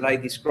trends that I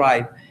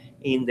describe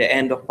in The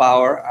End of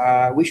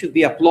Power, we should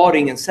be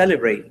applauding and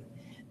celebrating.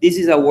 This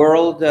is a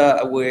world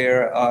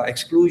where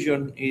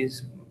exclusion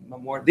is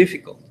more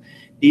difficult.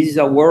 This is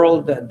a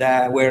world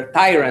where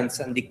tyrants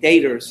and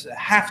dictators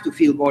have to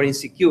feel more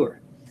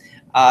insecure.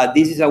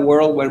 This is a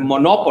world where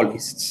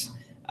monopolists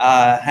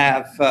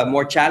have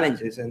more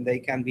challenges, and they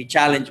can be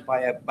challenged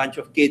by a bunch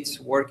of kids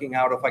working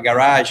out of a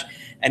garage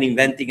and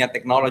inventing a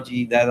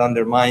technology that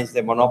undermines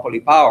the monopoly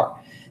power.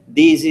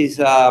 This is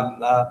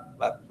a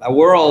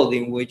world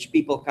in which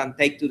people can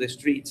take to the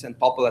streets and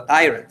topple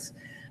tyrants.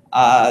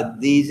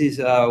 This is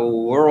a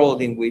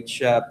world in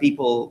which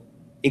people,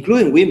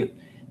 including women,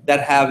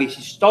 that have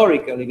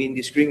historically been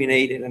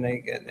discriminated and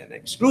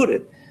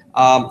excluded,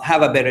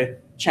 have a better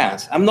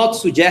chance. I'm not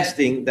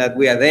suggesting that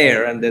we are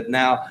there and that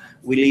now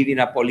we live in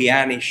a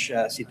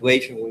Pollyannish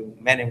situation where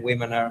men and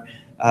women are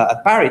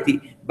at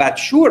parity, but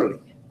surely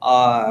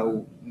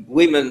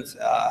women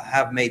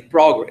have made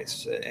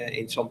progress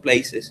in some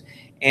places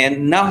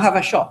and now have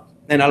a shot.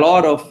 And a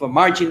lot of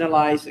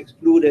marginalized,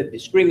 excluded,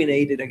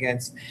 discriminated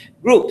against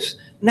groups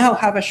now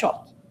have a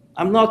shot.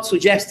 I'm not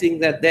suggesting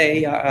that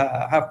they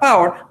have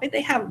power, but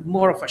they have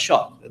more of a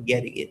shot at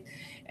getting it.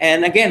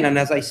 And again, and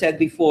as I said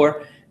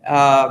before,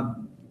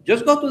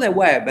 just go to the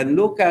web and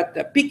look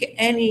at, pick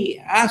any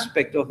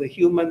aspect of the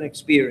human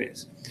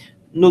experience,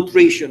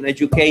 nutrition,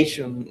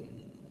 education,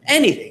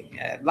 anything,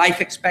 life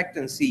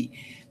expectancy,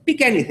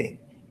 pick anything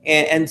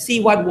and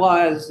see what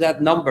was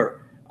that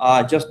number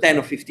just 10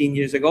 or 15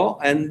 years ago,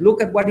 and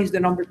look at what is the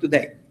number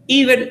today.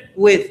 Even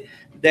with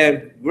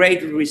the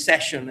great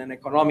recession and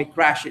economic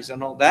crashes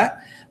and all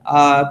that,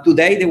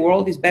 today the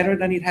world is better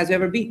than it has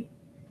ever been.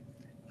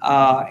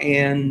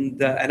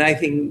 And I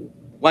think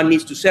one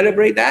needs to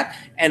celebrate that,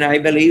 and I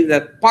believe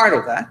that part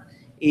of that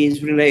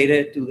is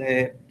related to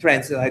the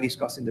trends that I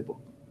discussed in the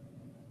book.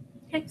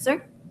 Okay,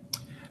 sir.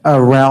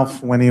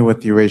 Ralph Winnie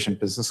with the Eurasian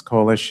Business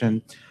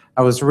Coalition.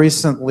 I was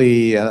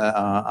recently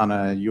on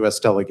a U.S.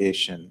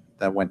 delegation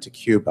that went to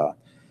Cuba.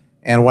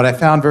 And what I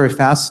found very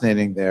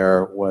fascinating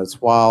there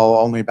was while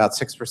only about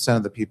 6%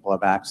 of the people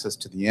have access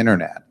to the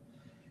internet,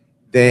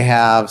 they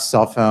have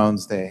cell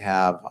phones, they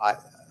have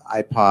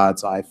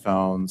iPods,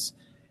 iPhones.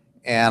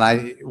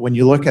 And when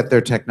you look at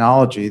their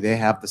technology, they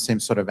have the same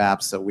sort of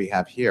apps that we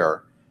have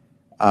here,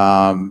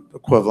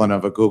 equivalent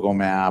of a Google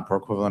map or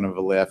equivalent of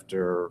a Lyft,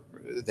 or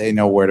they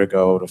know where to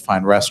go to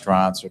find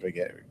restaurants or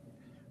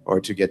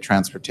to get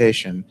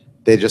transportation.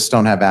 They just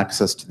don't have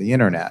access to the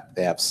internet.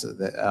 They have,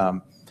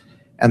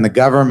 and the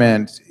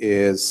government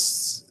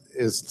is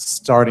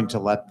starting to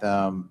let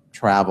them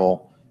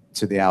travel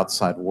to the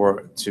outside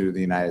world, to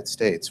the United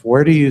States.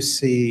 Where do you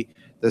see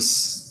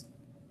this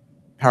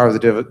power of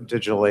the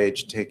digital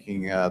age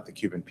taking the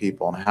Cuban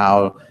people, and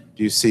how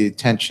do you see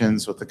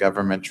tensions with the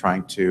government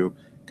trying to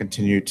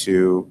continue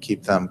to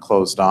keep them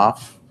closed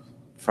off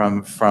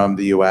from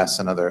the U.S.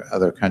 and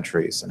other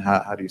countries, and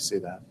how do you see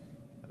that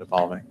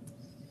evolving?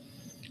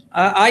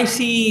 I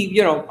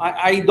see,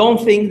 I don't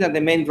think that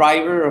the main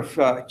driver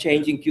of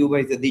changing Cuba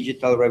is the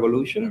digital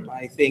revolution.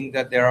 I think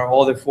that there are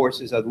other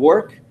forces at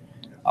work.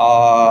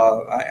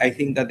 I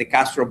think that the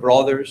Castro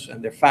brothers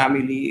and their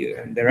family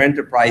and their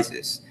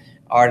enterprises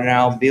are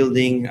now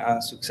building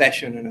a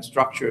succession and a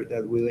structure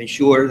that will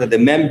ensure that the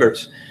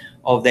members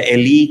of the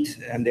elite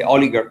and the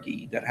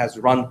oligarchy that has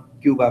run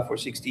Cuba for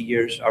 60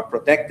 years are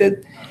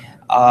protected.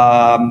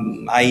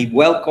 I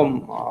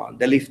welcome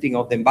the lifting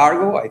of the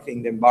embargo. I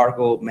think the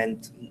embargo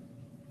made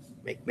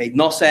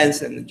no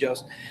sense and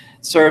just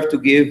served to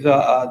give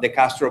the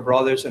Castro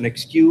brothers an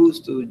excuse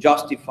to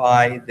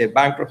justify the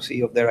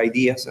bankruptcy of their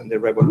ideas and the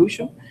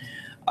revolution.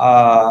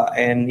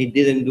 And it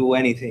didn't do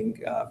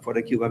anything for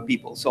the Cuban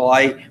people. So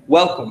I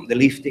welcome the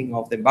lifting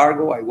of the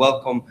embargo. I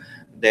welcome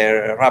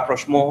the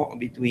rapprochement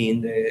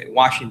between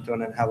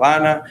Washington and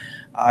Havana.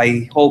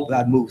 I hope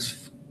that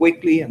moves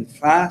quickly and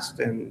fast,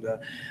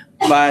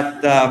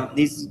 but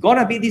it's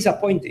gonna be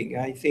disappointing.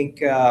 I think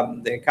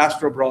the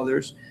Castro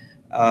brothers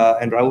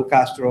and Raúl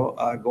Castro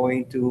are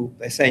going to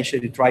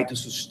essentially try to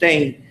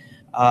sustain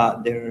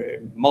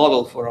their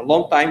model for a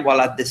long time,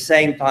 while at the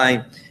same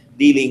time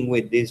dealing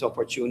with this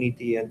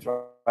opportunity and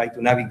try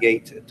to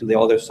navigate to the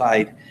other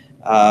side,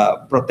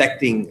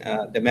 protecting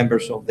the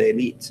members of the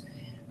elite.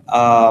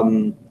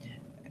 And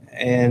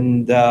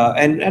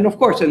of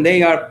course, and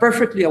they are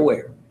perfectly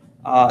aware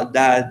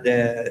that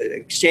the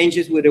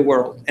exchanges with the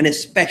world, and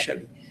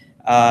especially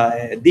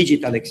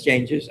digital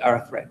exchanges, are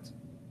a threat.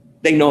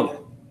 They know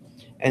that.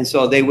 And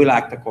so they will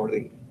act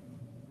accordingly.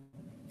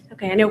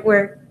 Okay, I know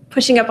we're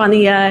pushing up on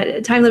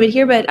the time limit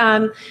here, but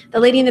the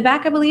lady in the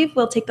back, I believe,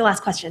 will take the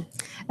last question.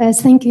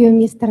 Thank you,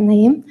 Mr.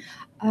 Naim.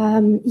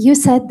 You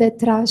said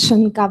that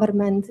Russian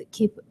government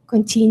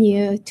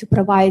continue to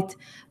provide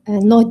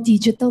not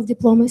digital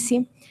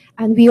diplomacy,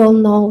 and we all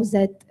know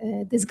that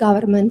this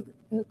government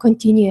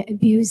continue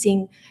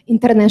abusing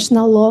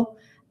international law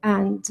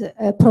and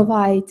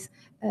provide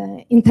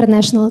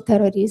international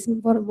terrorism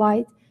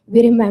worldwide.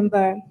 We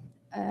remember,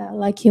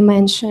 like you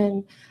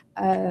mentioned,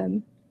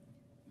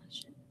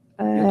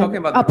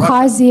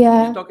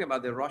 Abkhazia, you're talking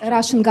about the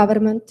Russian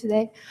government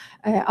today,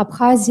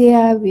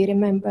 Abkhazia, we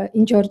remember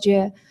in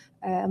Georgia,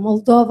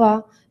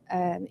 Moldova,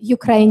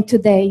 Ukraine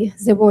today,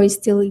 the war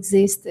still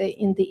exists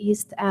in the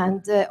east,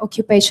 and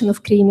occupation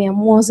of Crimea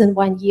more than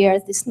 1 year,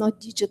 this not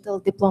digital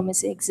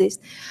diplomacy exists.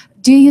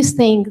 Do you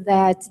think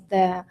that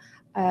the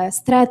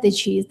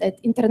strategies that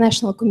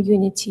international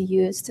community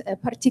used,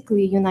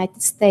 particularly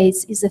United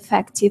States, is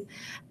effective?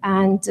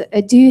 And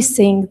do you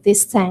think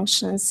these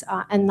sanctions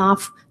are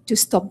enough to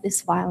stop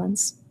this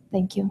violence?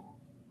 Thank you.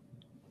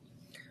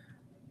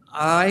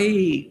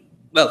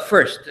 Well,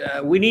 first,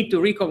 we need to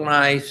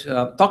recognize,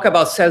 talk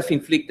about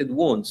self-inflicted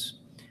wounds.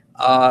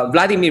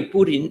 Vladimir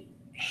Putin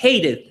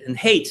hated and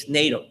hates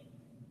NATO.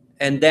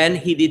 And then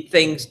he did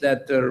things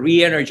that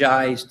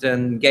re-energized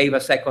and gave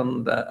a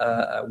second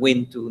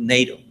wind to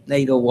NATO.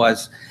 NATO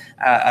was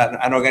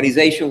an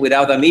organization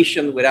without a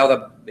mission,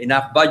 without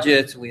enough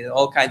budgets, with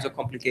all kinds of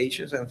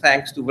complications. And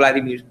thanks to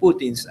Vladimir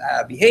Putin's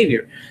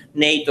behavior,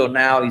 NATO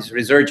now is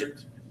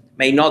resurgent.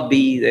 May not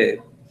be the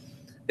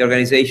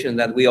organization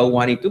that we all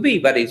want it to be,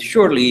 but it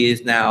surely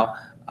is now,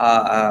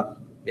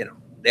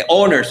 the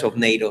owners of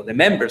NATO, the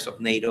members of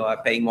NATO are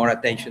paying more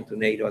attention to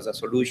NATO as a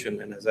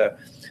solution and as a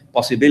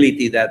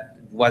possibility that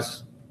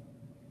was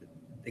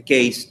the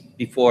case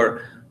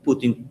before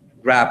Putin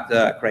grabbed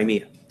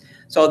Crimea.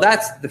 So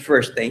that's the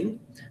first thing.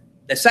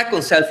 The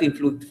second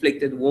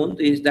self-inflicted wound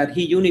is that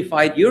he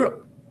unified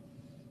Europe.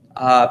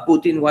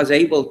 Putin was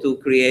able to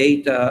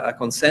create a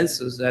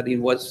consensus that it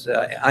was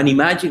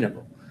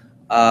unimaginable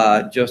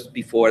just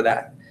before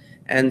that.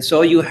 And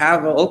so you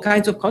have all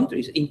kinds of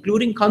countries,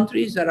 including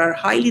countries that are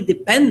highly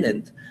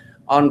dependent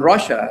on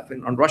Russia,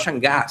 on Russian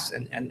gas,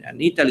 and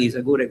Italy is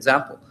a good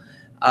example,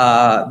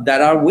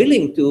 that are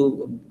willing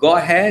to go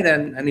ahead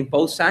and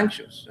impose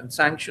sanctions, and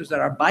sanctions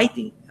that are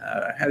biting,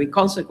 having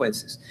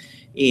consequences.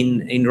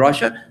 in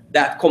Russia,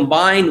 that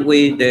combined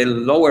with the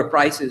lower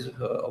prices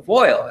of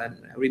oil, and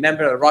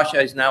remember, Russia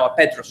is now a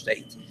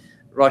petrostate.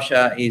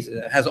 Russia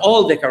has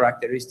all the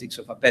characteristics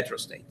of a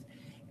petrostate.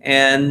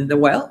 And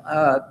well,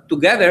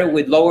 together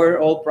with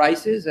lower oil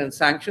prices and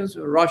sanctions,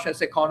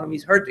 Russia's economy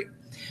is hurting.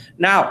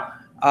 Now,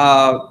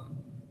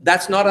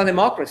 that's not a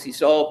democracy.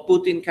 So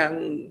Putin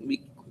can,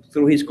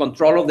 through his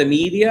control of the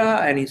media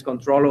and his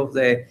control of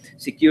the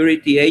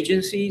security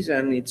agencies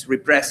and its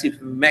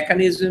repressive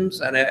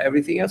mechanisms and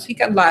everything else, he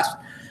can last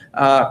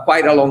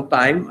quite a long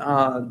time,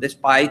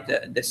 despite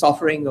the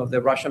suffering of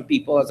the Russian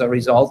people as a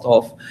result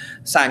of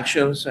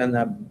sanctions and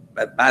a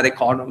bad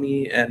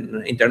economy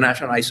and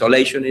international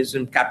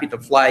isolationism, capital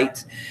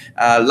flight,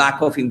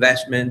 lack of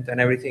investment,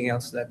 and everything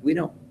else that we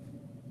know.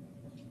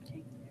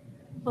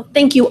 Well,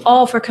 thank you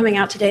all for coming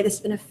out today. This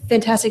has been a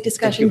fantastic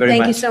discussion. Thank you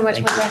very much. So much,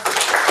 Thank you.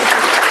 Moisés.